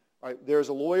 All right, there's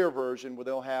a lawyer version where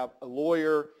they'll have a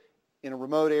lawyer in a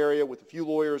remote area with a few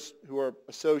lawyers who are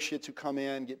associates who come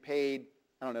in, get paid,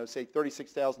 I don't know, say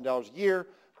 $36,000 a year,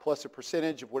 plus a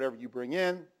percentage of whatever you bring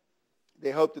in.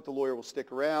 They hope that the lawyer will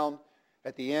stick around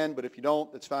at the end, but if you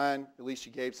don't, that's fine. At least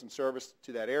you gave some service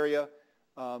to that area.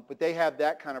 But they have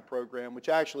that kind of program, which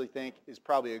I actually think is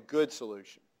probably a good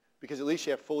solution, because at least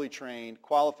you have fully trained,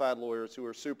 qualified lawyers who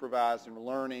are supervised and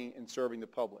learning and serving the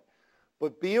public.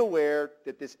 But be aware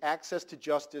that this access to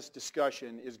justice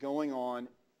discussion is going on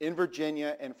in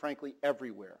Virginia and, frankly,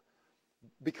 everywhere.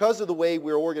 Because of the way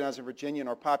we're organized in Virginia and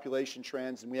our population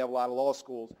trends, and we have a lot of law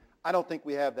schools, I don't think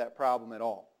we have that problem at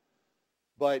all.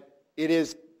 But it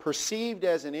is perceived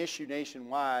as an issue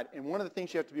nationwide, and one of the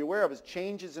things you have to be aware of is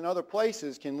changes in other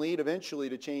places can lead eventually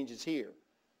to changes here.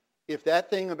 If that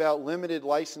thing about limited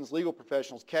licensed legal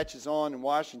professionals catches on in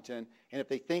Washington, and if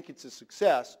they think it's a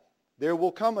success, there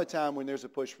will come a time when there's a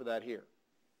push for that here.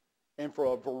 And for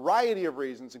a variety of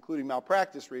reasons, including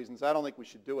malpractice reasons, I don't think we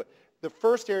should do it. The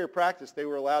first area of practice they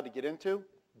were allowed to get into,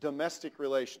 domestic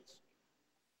relations.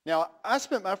 Now, I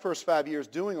spent my first 5 years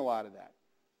doing a lot of that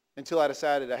until I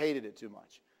decided I hated it too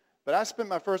much. But I spent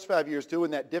my first 5 years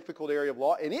doing that difficult area of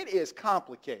law, and it is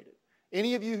complicated.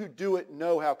 Any of you who do it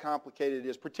know how complicated it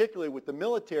is, particularly with the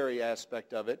military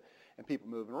aspect of it, and people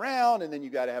moving around, and then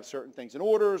you've got to have certain things in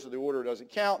orders, or the order doesn't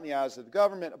count in the eyes of the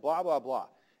government, blah, blah, blah.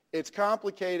 It's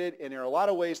complicated, and there are a lot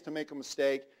of ways to make a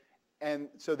mistake, and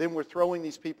so then we're throwing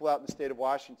these people out in the state of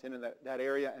Washington in that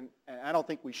area, and I don't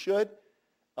think we should,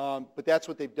 but that's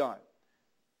what they've done.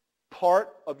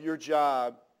 Part of your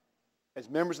job as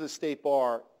members of the state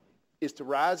bar is to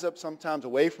rise up sometimes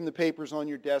away from the papers on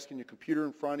your desk and your computer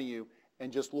in front of you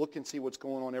and just look and see what's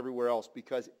going on everywhere else,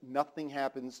 because nothing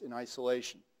happens in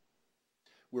isolation.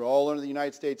 We're all under the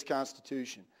United States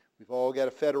Constitution. We've all got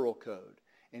a federal code.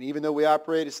 And even though we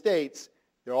operate as states,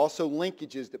 there are also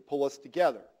linkages that pull us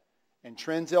together. And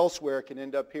trends elsewhere can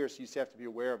end up here, so you just have to be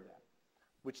aware of that.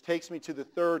 Which takes me to the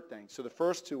third thing. So the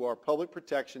first two are public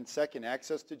protection, second,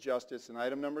 access to justice, and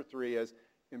item number 3 is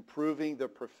improving the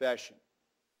profession.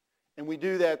 And we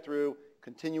do that through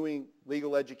continuing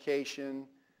legal education,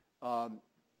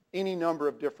 any number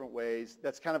of different ways.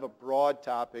 That's kind of a broad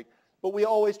topic, but we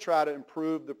always try to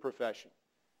improve the profession.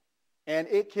 And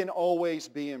it can always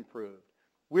be improved.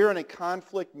 We're in a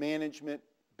conflict management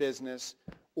business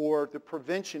or the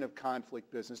prevention of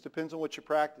conflict business. Depends on what your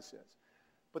practice is.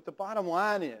 But the bottom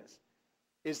line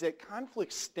is that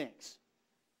conflict stinks.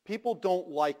 People don't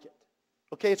like it.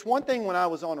 Okay, it's one thing when I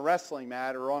was on a wrestling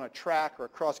mat or on a track or a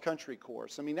cross-country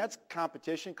course. I mean, that's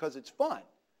competition because it's fun.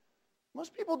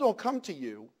 Most people don't come to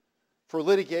you for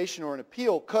litigation or an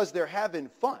appeal because they're having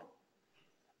fun.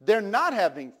 They're not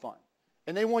having fun,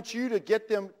 and they want you to get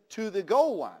them to the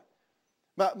goal line.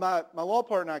 My law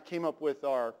partner and I came up with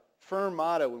our firm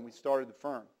motto when we started the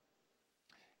firm.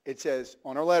 It says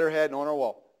on our letterhead and on our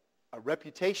wall, a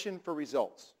reputation for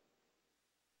results.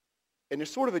 And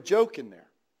there's sort of a joke in there.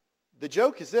 The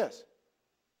joke is this.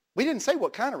 We didn't say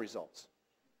what kind of results.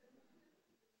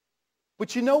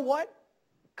 But you know what?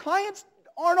 Clients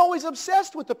aren't always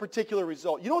obsessed with the particular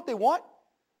result. You know what they want?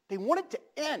 They want it to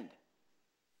end.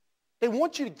 They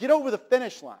want you to get over the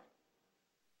finish line.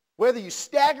 Whether you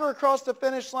stagger across the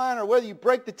finish line or whether you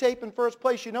break the tape in first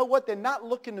place, you know what? They're not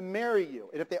looking to marry you.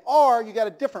 And if they are, you got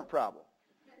a different problem.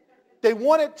 They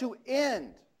want it to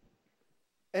end.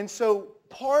 And so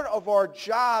part of our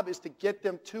job is to get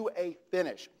them to a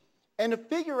finish. And to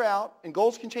figure out, and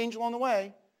goals can change along the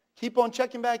way, keep on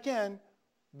checking back in,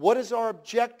 what is our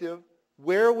objective?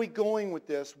 Where are we going with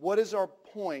this? What is our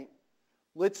point?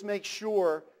 Let's make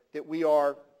sure that we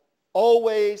are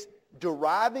always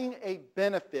deriving a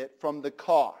benefit from the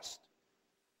cost.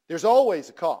 There's always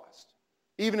a cost,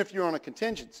 even if you're on a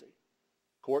contingency.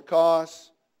 Court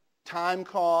costs, time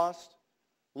cost,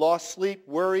 lost sleep,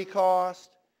 worry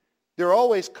cost. There are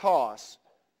always costs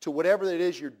to whatever it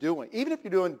is you're doing. Even if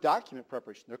you're doing document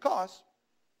preparation, there are costs.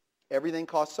 Everything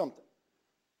costs something.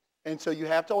 And so you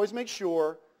have to always make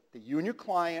sure that you and your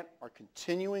client are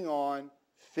continuing on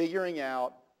figuring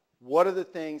out what are the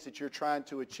things that you're trying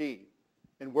to achieve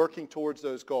and working towards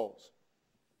those goals.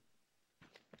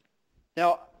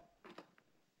 Now,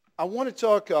 I want to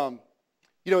talk,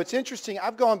 it's interesting.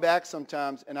 I've gone back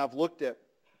sometimes and I've looked at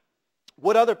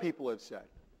what other people have said.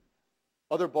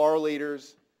 Other bar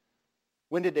leaders,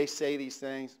 when did they say these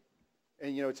things?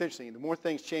 And, it's interesting. The more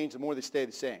things change, the more they stay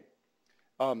the same.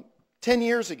 10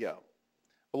 years ago,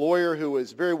 a lawyer who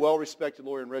was a very well-respected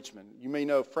lawyer in Richmond, you may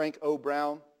know Frank O.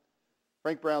 Brown.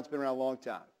 Frank Brown's been around a long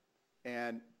time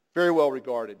and very well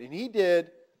regarded. And he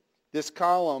did this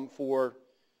column for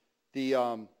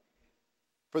the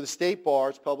State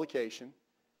Bar's publication,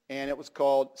 and it was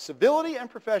called Civility and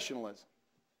Professionalism.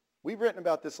 We've written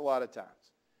about this a lot of times.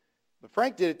 But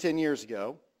Frank did it 10 years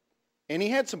ago, and he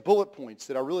had some bullet points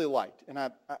that I really liked. And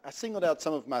I singled out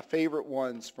some of my favorite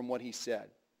ones from what he said.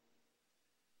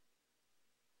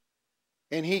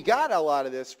 And he got a lot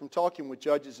of this from talking with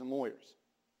judges and lawyers.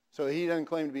 So he doesn't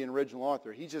claim to be an original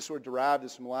author. He just sort of derived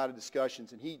this from a lot of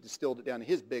discussions, and he distilled it down to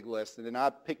his big list, and then I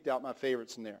picked out my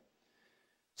favorites in there.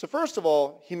 So first of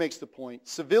all, he makes the point,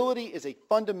 civility is a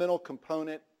fundamental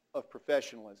component of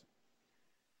professionalism.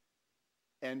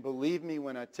 And believe me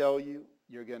when I tell you,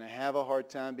 you're going to have a hard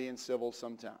time being civil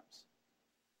sometimes.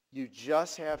 You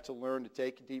just have to learn to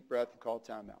take a deep breath and call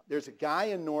time out. There's a guy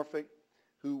in Norfolk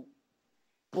who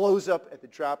blows up at the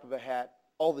drop of a hat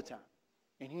all the time.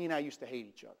 And he and I used to hate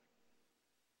each other.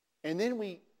 And then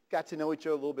we got to know each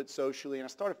other a little bit socially, and I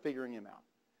started figuring him out.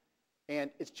 And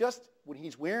it's just when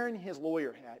he's wearing his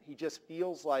lawyer hat, he just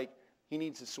feels like he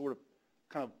needs to sort of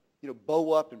kind of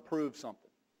bow up and prove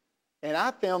something. And I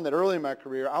found that early in my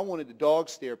career, I wanted to dog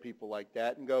stare people like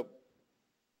that and go,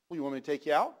 well, you want me to take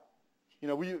you out? If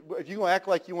you're going to act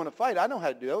like you want to fight, I know how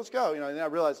to do that. Let's go. And then I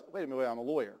realized, wait a minute, I'm a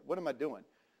lawyer. What am I doing?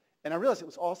 And I realized it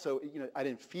was also, I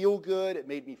didn't feel good. It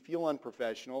made me feel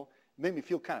unprofessional. It made me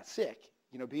feel kind of sick,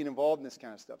 being involved in this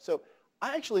kind of stuff. So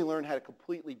I actually learned how to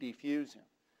completely defuse him.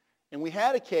 And we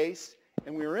had a case,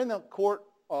 and we were in the court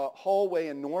hallway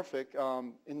in Norfolk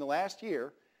in the last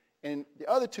year, and the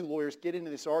other two lawyers get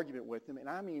into this argument with him, and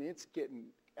I mean, it's getting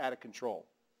out of control.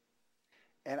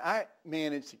 And I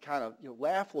managed to kind of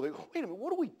laugh a little bit. Wait a minute,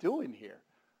 what are we doing here?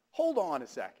 Hold on a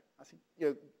second. I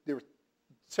said, there were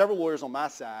several lawyers on my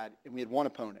side, and we had one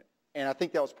opponent. And I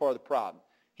think that was part of the problem.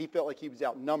 He felt like he was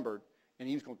outnumbered, and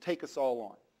he was going to take us all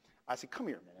on. I said, come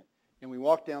here a minute. And we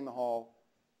walked down the hall,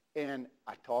 and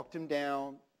I talked him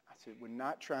down. I said, we're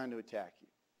not trying to attack you.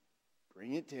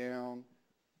 Bring it down.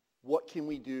 What can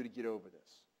we do to get over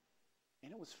this?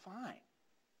 And it was fine.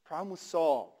 Problem was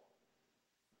solved.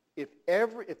 If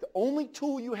the only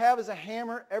tool you have is a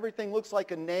hammer, everything looks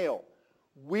like a nail.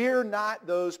 We're not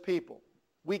those people.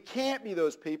 We can't be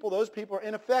those people. Those people are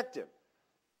ineffective.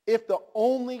 If the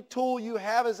only tool you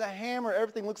have is a hammer,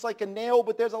 everything looks like a nail,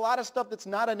 but there's a lot of stuff that's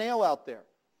not a nail out there.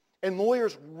 And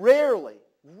lawyers rarely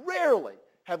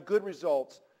have good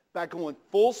results by going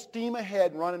full steam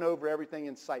ahead and running over everything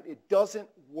in sight. It doesn't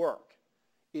work.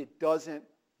 It doesn't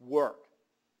work.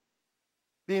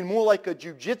 Being more like a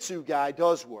jiu-jitsu guy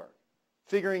does work.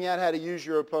 Figuring out how to use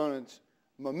your opponent's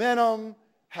momentum,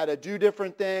 how to do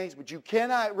different things, but you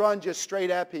cannot run just straight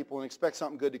at people and expect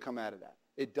something good to come out of that.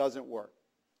 It doesn't work.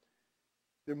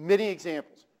 There are many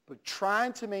examples, but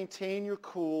trying to maintain your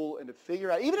cool and to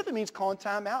figure out, even if it means calling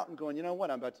time out and going, you know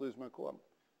what, I'm about to lose my cool.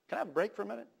 Can I have a break for a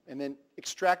minute? And then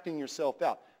extracting yourself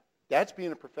out. That's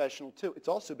being a professional too. It's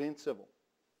also being civil.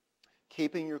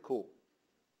 Keeping your cool.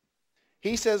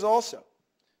 He says also,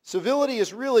 civility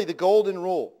is really the golden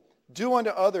rule. Do unto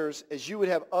others as you would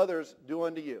have others do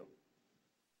unto you.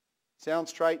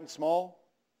 Sounds trite and small,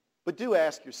 but do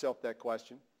ask yourself that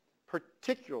question,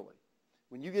 particularly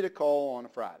when you get a call on a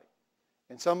Friday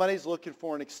and somebody's looking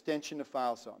for an extension to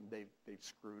file something. They've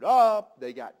screwed up,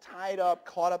 they got tied up,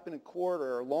 caught up in a court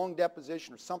or a long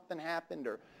deposition or something happened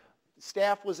or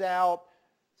staff was out,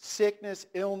 sickness,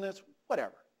 illness,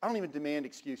 whatever. I don't even demand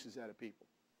excuses out of people.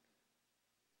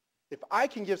 If I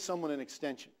can give someone an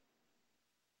extension,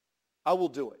 I will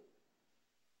do it.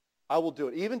 I will do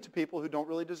it, even to people who don't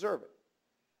really deserve it.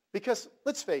 Because,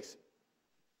 let's face it,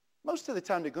 most of the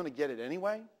time they're going to get it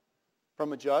anyway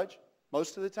from a judge,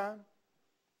 most of the time.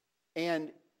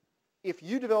 And if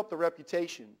you develop the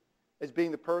reputation as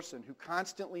being the person who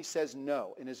constantly says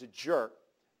no and is a jerk,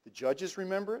 the judges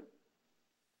remember it,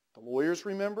 the lawyers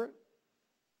remember it,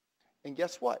 and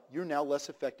guess what? You're now less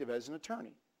effective as an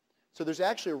attorney. So there's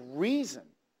actually a reason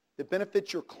that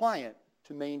benefits your client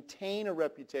to maintain a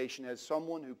reputation as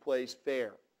someone who plays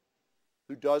fair,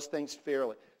 who does things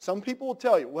fairly. Some people will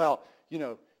tell you, well, you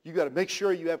know, you got to make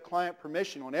sure you have client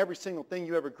permission on every single thing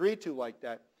you ever agree to like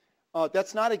that.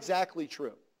 That's not exactly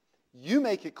true. You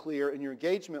make it clear in your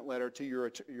engagement letter to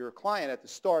your client at the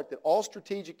start that all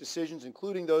strategic decisions,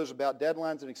 including those about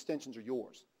deadlines and extensions, are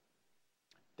yours.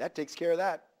 That takes care of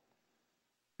that.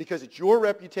 Because it's your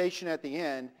reputation at the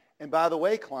end. And by the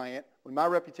way, client, when my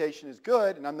reputation is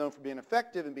good and I'm known for being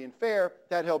effective and being fair,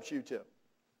 that helps you too.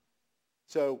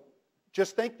 So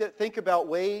just think about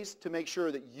ways to make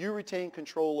sure that you retain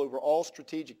control over all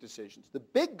strategic decisions. The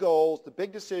big goals, the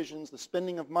big decisions, the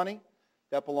spending of money,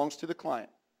 that belongs to the client.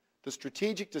 The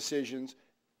strategic decisions,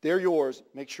 they're yours.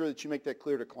 Make sure that you make that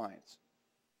clear to clients.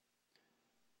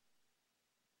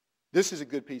 This is a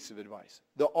good piece of advice.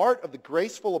 The art of the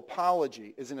graceful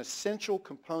apology is an essential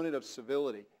component of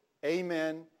civility.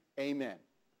 Amen, amen.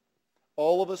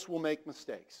 All of us will make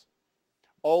mistakes.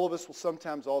 All of us will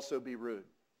sometimes also be rude.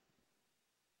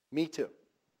 Me too.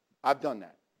 I've done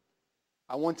that.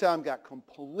 I one time got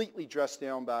completely dressed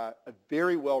down by a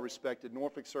very well-respected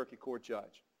Norfolk Circuit Court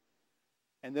judge.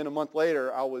 And then a month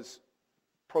later, I was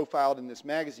profiled in this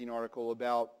magazine article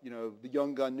about, you know, the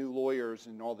young gun new lawyers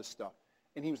and all this stuff.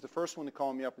 And he was the first one to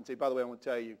call me up and say, by the way, I want to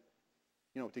tell you,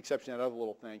 you know, with the exception of that other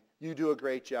little thing, you do a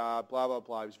great job, blah, blah,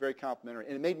 blah. He was very complimentary.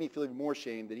 And it made me feel even more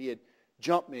ashamed that he had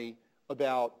jumped me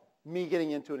about me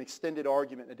getting into an extended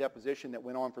argument in a deposition that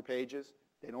went on for pages.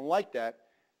 They don't like that.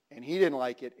 And he didn't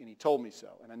like it, and he told me so.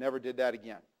 And I never did that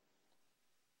again.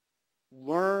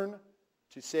 Learn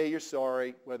to say you're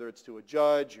sorry, whether it's to a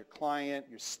judge, your client,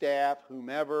 your staff,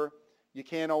 whomever. You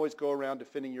can't always go around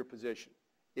defending your position.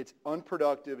 It's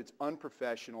unproductive, it's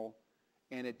unprofessional,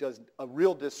 and it does a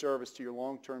real disservice to your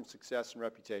long-term success and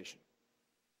reputation.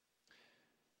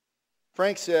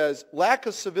 Frank says, lack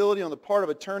of civility on the part of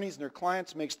attorneys and their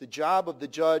clients makes the job of the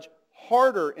judge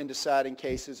harder in deciding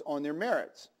cases on their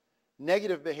merits.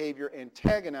 Negative behavior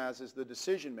antagonizes the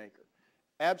decision maker.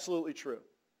 Absolutely true.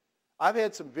 I've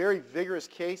had some very vigorous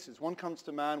cases. One comes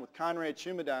to mind with Conrad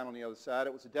Shumadine on the other side.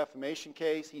 It was a defamation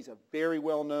case. He's a very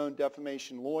well-known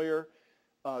defamation lawyer.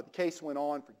 The case went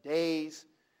on for days.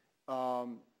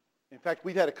 In fact,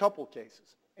 we've had a couple of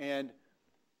cases, and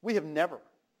we have never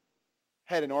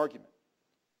had an argument.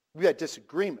 We had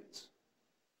disagreements,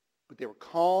 but they were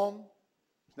calm.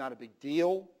 It's not a big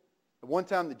deal. At one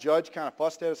time, the judge kind of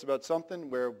fussed at us about something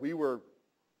where we were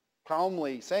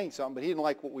calmly saying something, but he didn't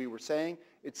like what we were saying.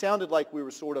 It sounded like we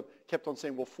were sort of kept on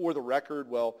saying, well, for the record,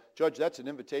 well, Judge, that's an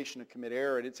invitation to commit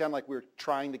error. And it sounded like we were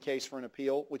trying the case for an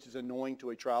appeal, which is annoying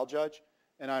to a trial judge.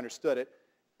 And I understood it.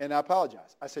 And I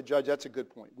apologized. I said, Judge, that's a good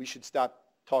point. We should stop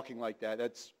talking like that.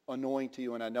 That's annoying to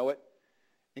you, and I know it.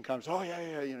 And comes, oh,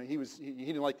 yeah. You know, he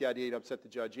didn't like the idea. He'd upset the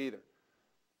judge either.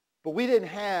 But we didn't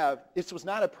have, this was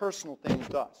not a personal thing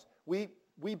with us.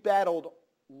 We battled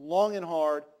long and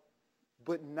hard,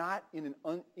 but not in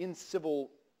an incivil,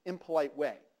 impolite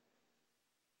way.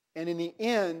 And in the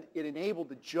end, it enabled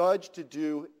the judge to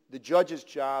do the judge's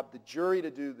job, the jury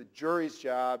to do the jury's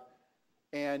job,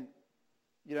 and,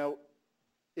 you know,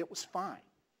 it was fine.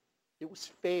 It was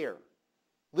fair.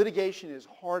 Litigation is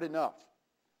hard enough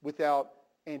without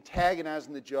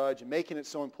antagonizing the judge and making it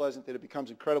so unpleasant that it becomes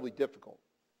incredibly difficult.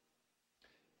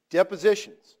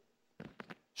 Depositions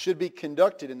should be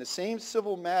conducted in the same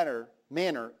civil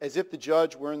manner as if the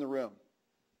judge were in the room.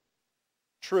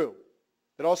 True.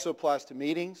 It also applies to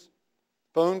meetings,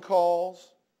 phone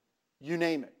calls, you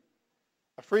name it.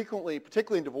 I frequently,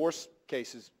 particularly in divorce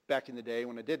cases back in the day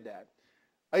when I did that,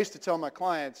 I used to tell my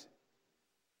clients,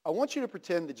 I want you to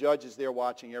pretend the judge is there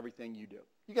watching everything you do.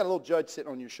 You got a little judge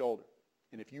sitting on your shoulder.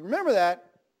 And if you remember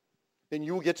that, then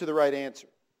you will get to the right answer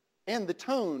and the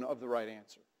tone of the right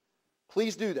answer.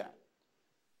 Please do that.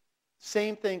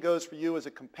 Same thing goes for you as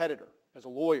a competitor, as a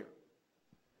lawyer.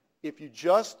 If you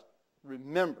just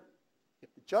remember,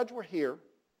 if the judge were here,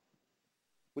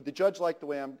 would the judge like the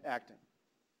way I'm acting?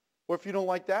 Or if you don't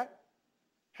like that,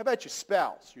 how about your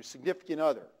spouse, your significant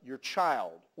other, your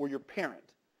child, or your parent?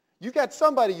 You got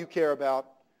somebody you care about,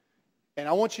 and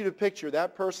I want you to picture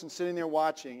that person sitting there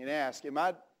watching and ask, am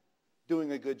I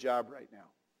doing a good job right now?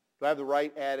 Do I have the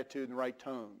right attitude and the right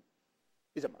tone?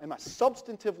 Am I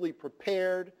substantively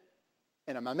prepared,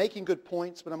 and am I making good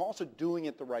points, but I'm also doing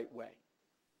it the right way?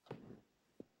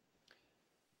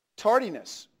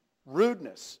 Tardiness,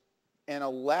 rudeness, and a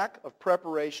lack of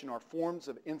preparation are forms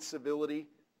of incivility.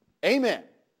 Amen.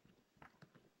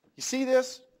 You see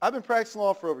this? I've been practicing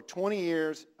law for over 20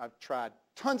 years. I've tried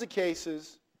tons of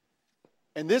cases.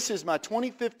 And this is my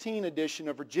 2015 edition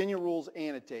of Virginia Rules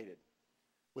Annotated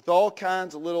with all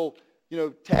kinds of little,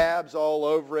 tabs all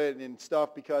over it and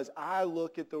stuff because I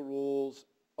look at the rules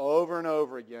over and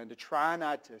over again to try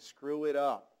not to screw it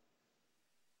up.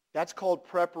 That's called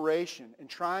preparation and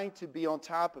trying to be on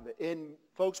top of it. And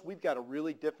folks, we've got a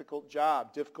really difficult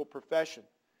job, difficult profession.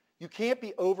 You can't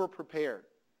be over-prepared.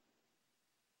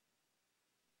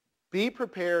 Be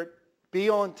prepared. Be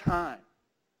on time.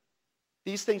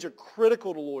 These things are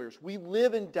critical to lawyers. We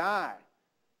live and die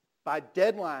by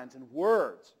deadlines and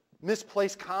words,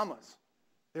 misplaced commas.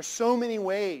 There's so many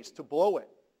ways to blow it,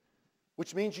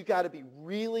 which means you've got to be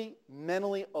really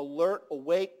mentally alert,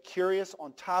 awake, curious,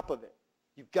 on top of it.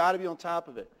 You've got to be on top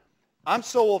of it. I'm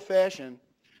so old-fashioned,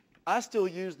 I still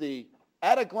use the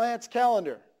at-a-glance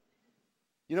calendar.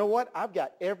 You know what? I've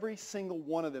got every single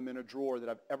one of them in a drawer that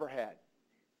I've ever had.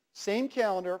 Same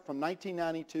calendar from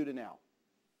 1992 to now.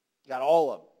 Got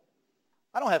all of them.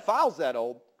 I don't have files that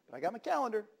old, but I got my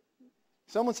calendar.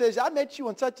 Someone says, I met you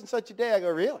on such and such a day. I go,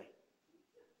 really?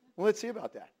 Well, let's see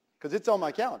about that, because it's on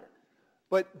my calendar.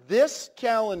 But this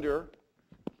calendar,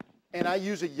 and I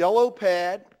use a yellow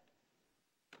pad.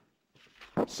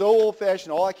 I'm so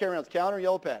old-fashioned. All I carry around is calendar and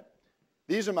yellow pad.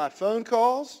 These are my phone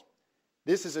calls.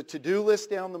 This is a to-do list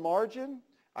down the margin.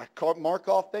 I mark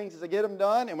off things as I get them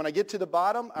done, and when I get to the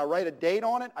bottom, I write a date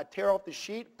on it. I tear off the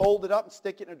sheet, fold it up, and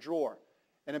stick it in a drawer.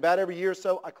 And about every year or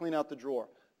so, I clean out the drawer.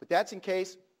 But that's in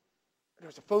case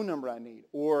there's a phone number I need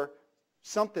or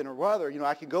something or other.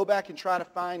 I can go back and try to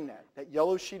find that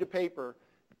yellow sheet of paper,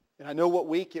 and I know what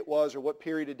week it was or what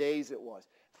period of days it was.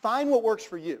 Find what works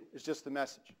for you is just the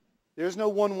message. There's no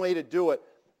one way to do it,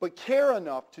 but care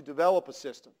enough to develop a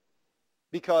system.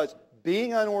 Because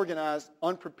being unorganized,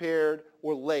 unprepared,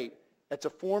 or late, that's a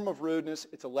form of rudeness.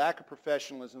 It's a lack of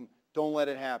professionalism. Don't let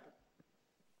it happen.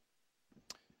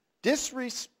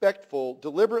 Disrespectful,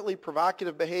 deliberately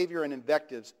provocative behavior and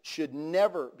invectives should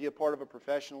never be a part of a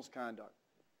professional's conduct,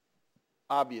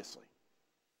 obviously.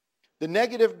 The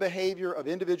negative behavior of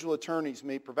individual attorneys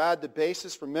may provide the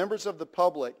basis for members of the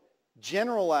public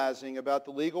generalizing about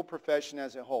the legal profession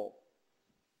as a whole.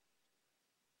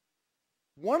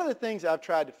 One of the things I've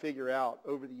tried to figure out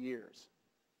over the years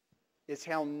is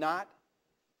how not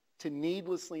to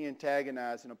needlessly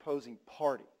antagonize an opposing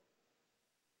party.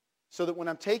 So that when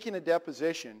I'm taking a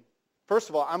deposition, first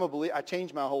of all, I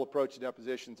changed my whole approach to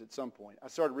depositions at some point. I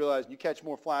started realizing you catch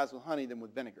more flies with honey than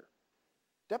with vinegar.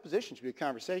 Deposition should be a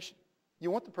conversation.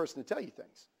 You want the person to tell you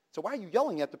things. So why are you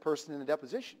yelling at the person in a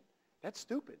deposition? That's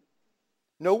stupid.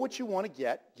 Know what you want to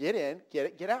get in, get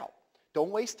it, get out. Don't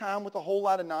waste time with a whole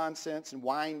lot of nonsense and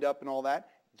wind up and all that.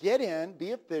 Get in,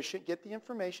 be efficient, get the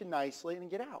information nicely, and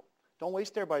get out. Don't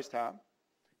waste everybody's time.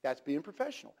 That's being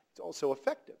professional. It's also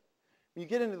effective. When you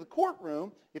get into the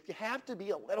courtroom, if you have to be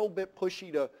a little bit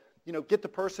pushy to, get the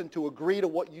person to agree to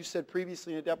what you said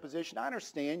previously in a deposition, I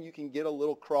understand you can get a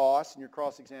little cross in your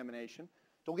cross-examination.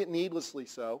 Don't get needlessly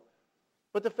so.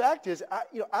 But the fact is,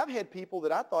 I've had people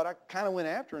that I thought I kind of went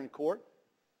after in court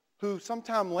who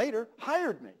sometime later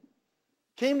hired me.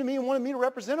 Came to me and wanted me to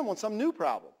represent them on some new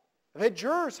problem. I've had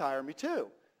jurors hire me too.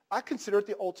 I consider it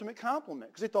the ultimate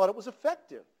compliment because they thought it was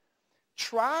effective.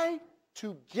 Try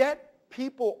to get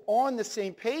people on the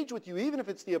same page with you, even if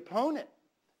it's the opponent.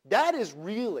 That's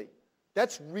really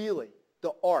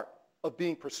the art of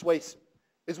being persuasive,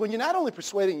 is when you're not only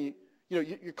persuading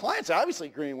your client's obviously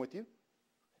agreeing with you.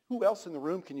 Who else in the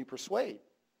room can you persuade?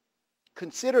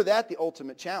 Consider that the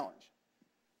ultimate challenge.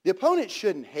 The opponent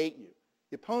shouldn't hate you.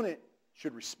 The opponent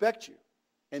should respect you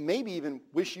and maybe even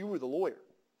wish you were the lawyer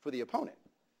for the opponent.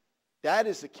 That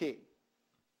is the key.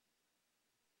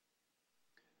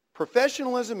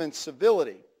 Professionalism and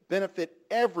civility benefit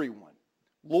everyone,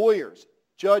 lawyers,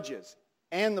 judges,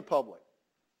 and the public.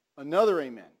 Another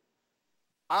amen.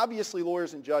 Obviously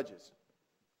lawyers and judges,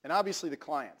 and obviously the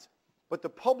clients, but the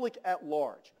public at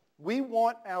large. We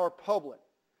want our public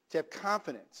to have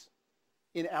confidence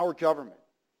in our government.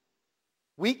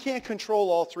 We can't control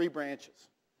all three branches,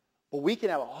 but we can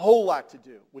have a whole lot to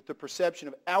do with the perception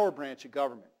of our branch of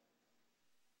government.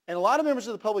 And a lot of members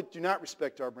of the public do not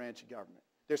respect our branch of government.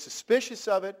 They're suspicious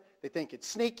of it. They think it's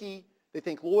sneaky. They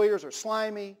think lawyers are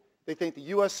slimy. They think the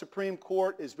U.S. Supreme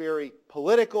Court is very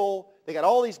political. They got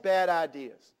all these bad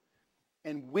ideas.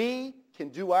 And we can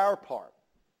do our part,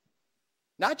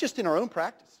 not just in our own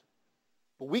practice,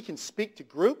 but we can speak to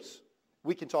groups.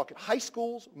 We can talk at high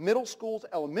schools, middle schools,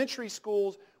 elementary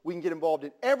schools. We can get involved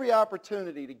in every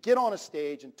opportunity to get on a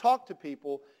stage and talk to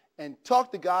people and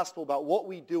talk the gospel about what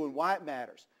we do and why it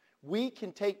matters. We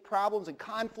can take problems and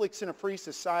conflicts in a free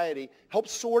society, help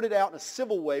sort it out in a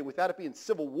civil way without it being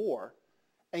civil war,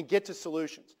 and get to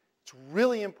solutions. It's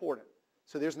really important.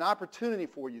 So there's an opportunity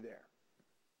for you there.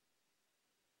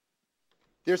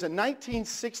 There's a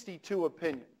 1962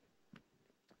 opinion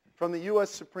from the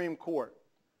U.S. Supreme Court,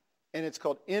 and it's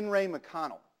called In Re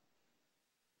McConnell.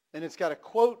 And it's got a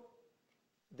quote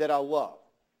that I love.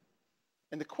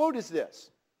 And the quote is this: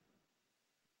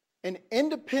 an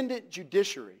independent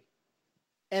judiciary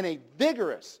and a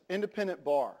vigorous independent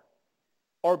bar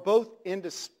are both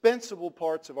indispensable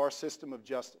parts of our system of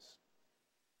justice.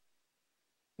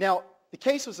 Now, the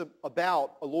case was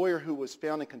about a lawyer who was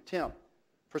found in contempt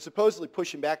for supposedly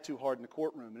pushing back too hard in the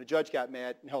courtroom, and a judge got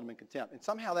mad and held him in contempt. And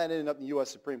somehow that ended up in the U.S.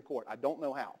 Supreme Court. I don't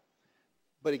know how.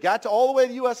 But it got to all the way to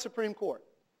the U.S. Supreme Court.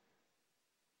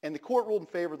 And the court ruled in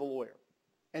favor of the lawyer.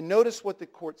 And notice what the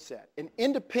court said. An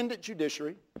independent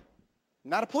judiciary,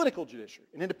 not a political judiciary,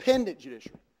 an independent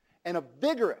judiciary, and a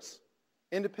vigorous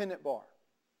independent bar.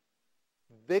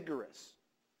 Vigorous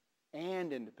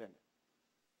and independent.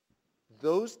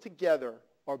 Those together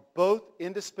are both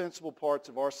indispensable parts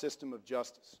of our system of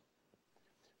justice.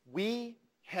 We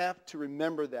have to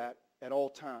remember that at all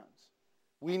times.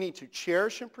 We need to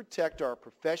cherish and protect our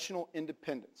professional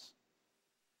independence.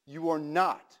 You are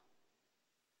not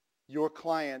your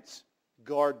client's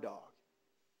guard dog.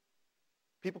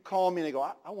 People call me and they go,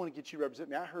 I want to get you to represent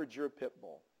me. I heard you're a pit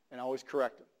bull. And I always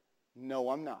correct them. No,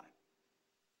 I'm not.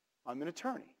 I'm an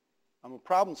attorney. I'm a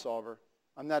problem solver.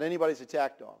 I'm not anybody's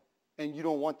attack dog. And you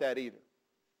don't want that either.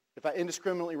 If I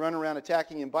indiscriminately run around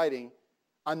attacking and biting,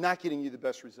 I'm not getting you the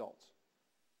best results.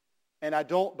 And I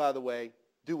don't, by the way,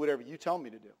 do whatever you tell me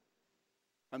to do.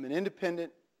 I'm an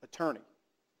independent attorney.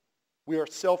 We are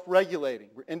self-regulating.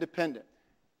 We're independent.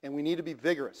 And we need to be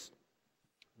vigorous.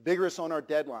 Vigorous on our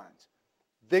deadlines.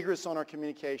 Vigorous on our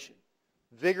communication.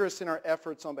 Vigorous in our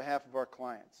efforts on behalf of our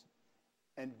clients.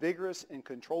 And vigorous in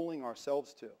controlling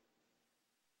ourselves too.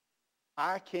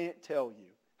 I can't tell you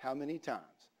how many times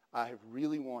I have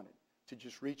really wanted to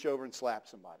just reach over and slap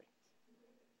somebody.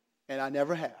 And I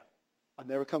never have. I've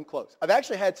never come close. I've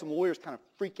actually had some lawyers kind of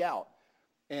freak out.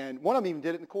 And one of them even did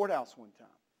it in the courthouse one time.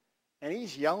 And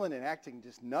he's yelling and acting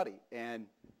just nutty. And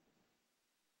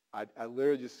I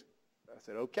literally I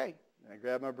said, okay. And I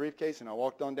grabbed my briefcase and I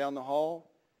walked on down the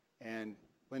hall and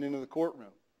went into the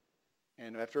courtroom.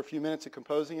 And after a few minutes of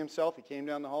composing himself, he came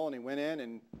down the hall and he went in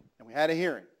and we had a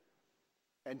hearing.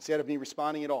 Instead of me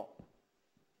responding at all.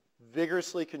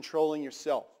 Vigorously controlling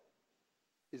yourself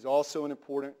is also an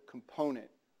important component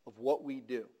of what we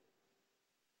do.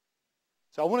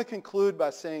 So I want to conclude by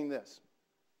saying this.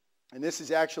 And this is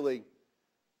actually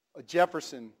a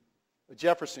Jefferson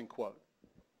quote.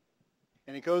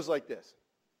 And it goes like this.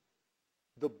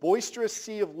 The boisterous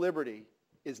sea of liberty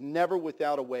is never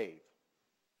without a wave.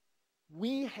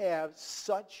 We have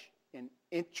such an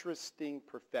interesting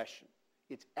profession.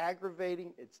 It's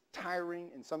aggravating, it's tiring,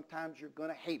 and sometimes you're going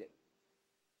to hate it.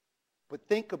 But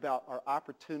think about our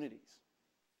opportunities.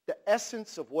 The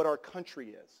essence of what our country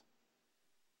is.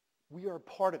 We are a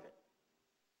part of it.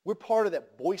 We're part of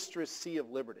that boisterous sea of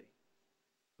liberty.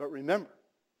 But remember,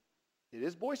 it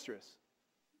is boisterous,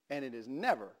 and it is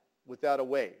never without a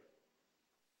wave.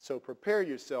 So prepare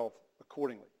yourself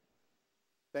accordingly.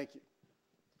 Thank you.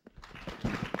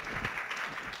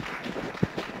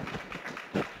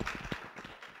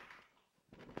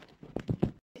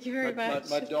 Thank you very much.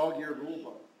 My dog-eared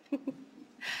rule book.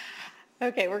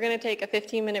 Okay, we're going to take a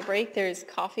 15-minute break. There's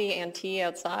coffee and tea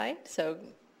outside, so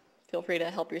feel free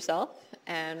to help yourself.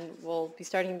 And we'll be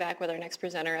starting back with our next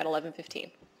presenter at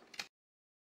 11:15.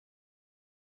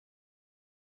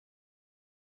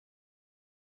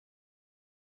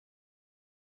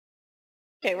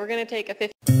 Okay, we're going to take a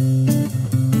 15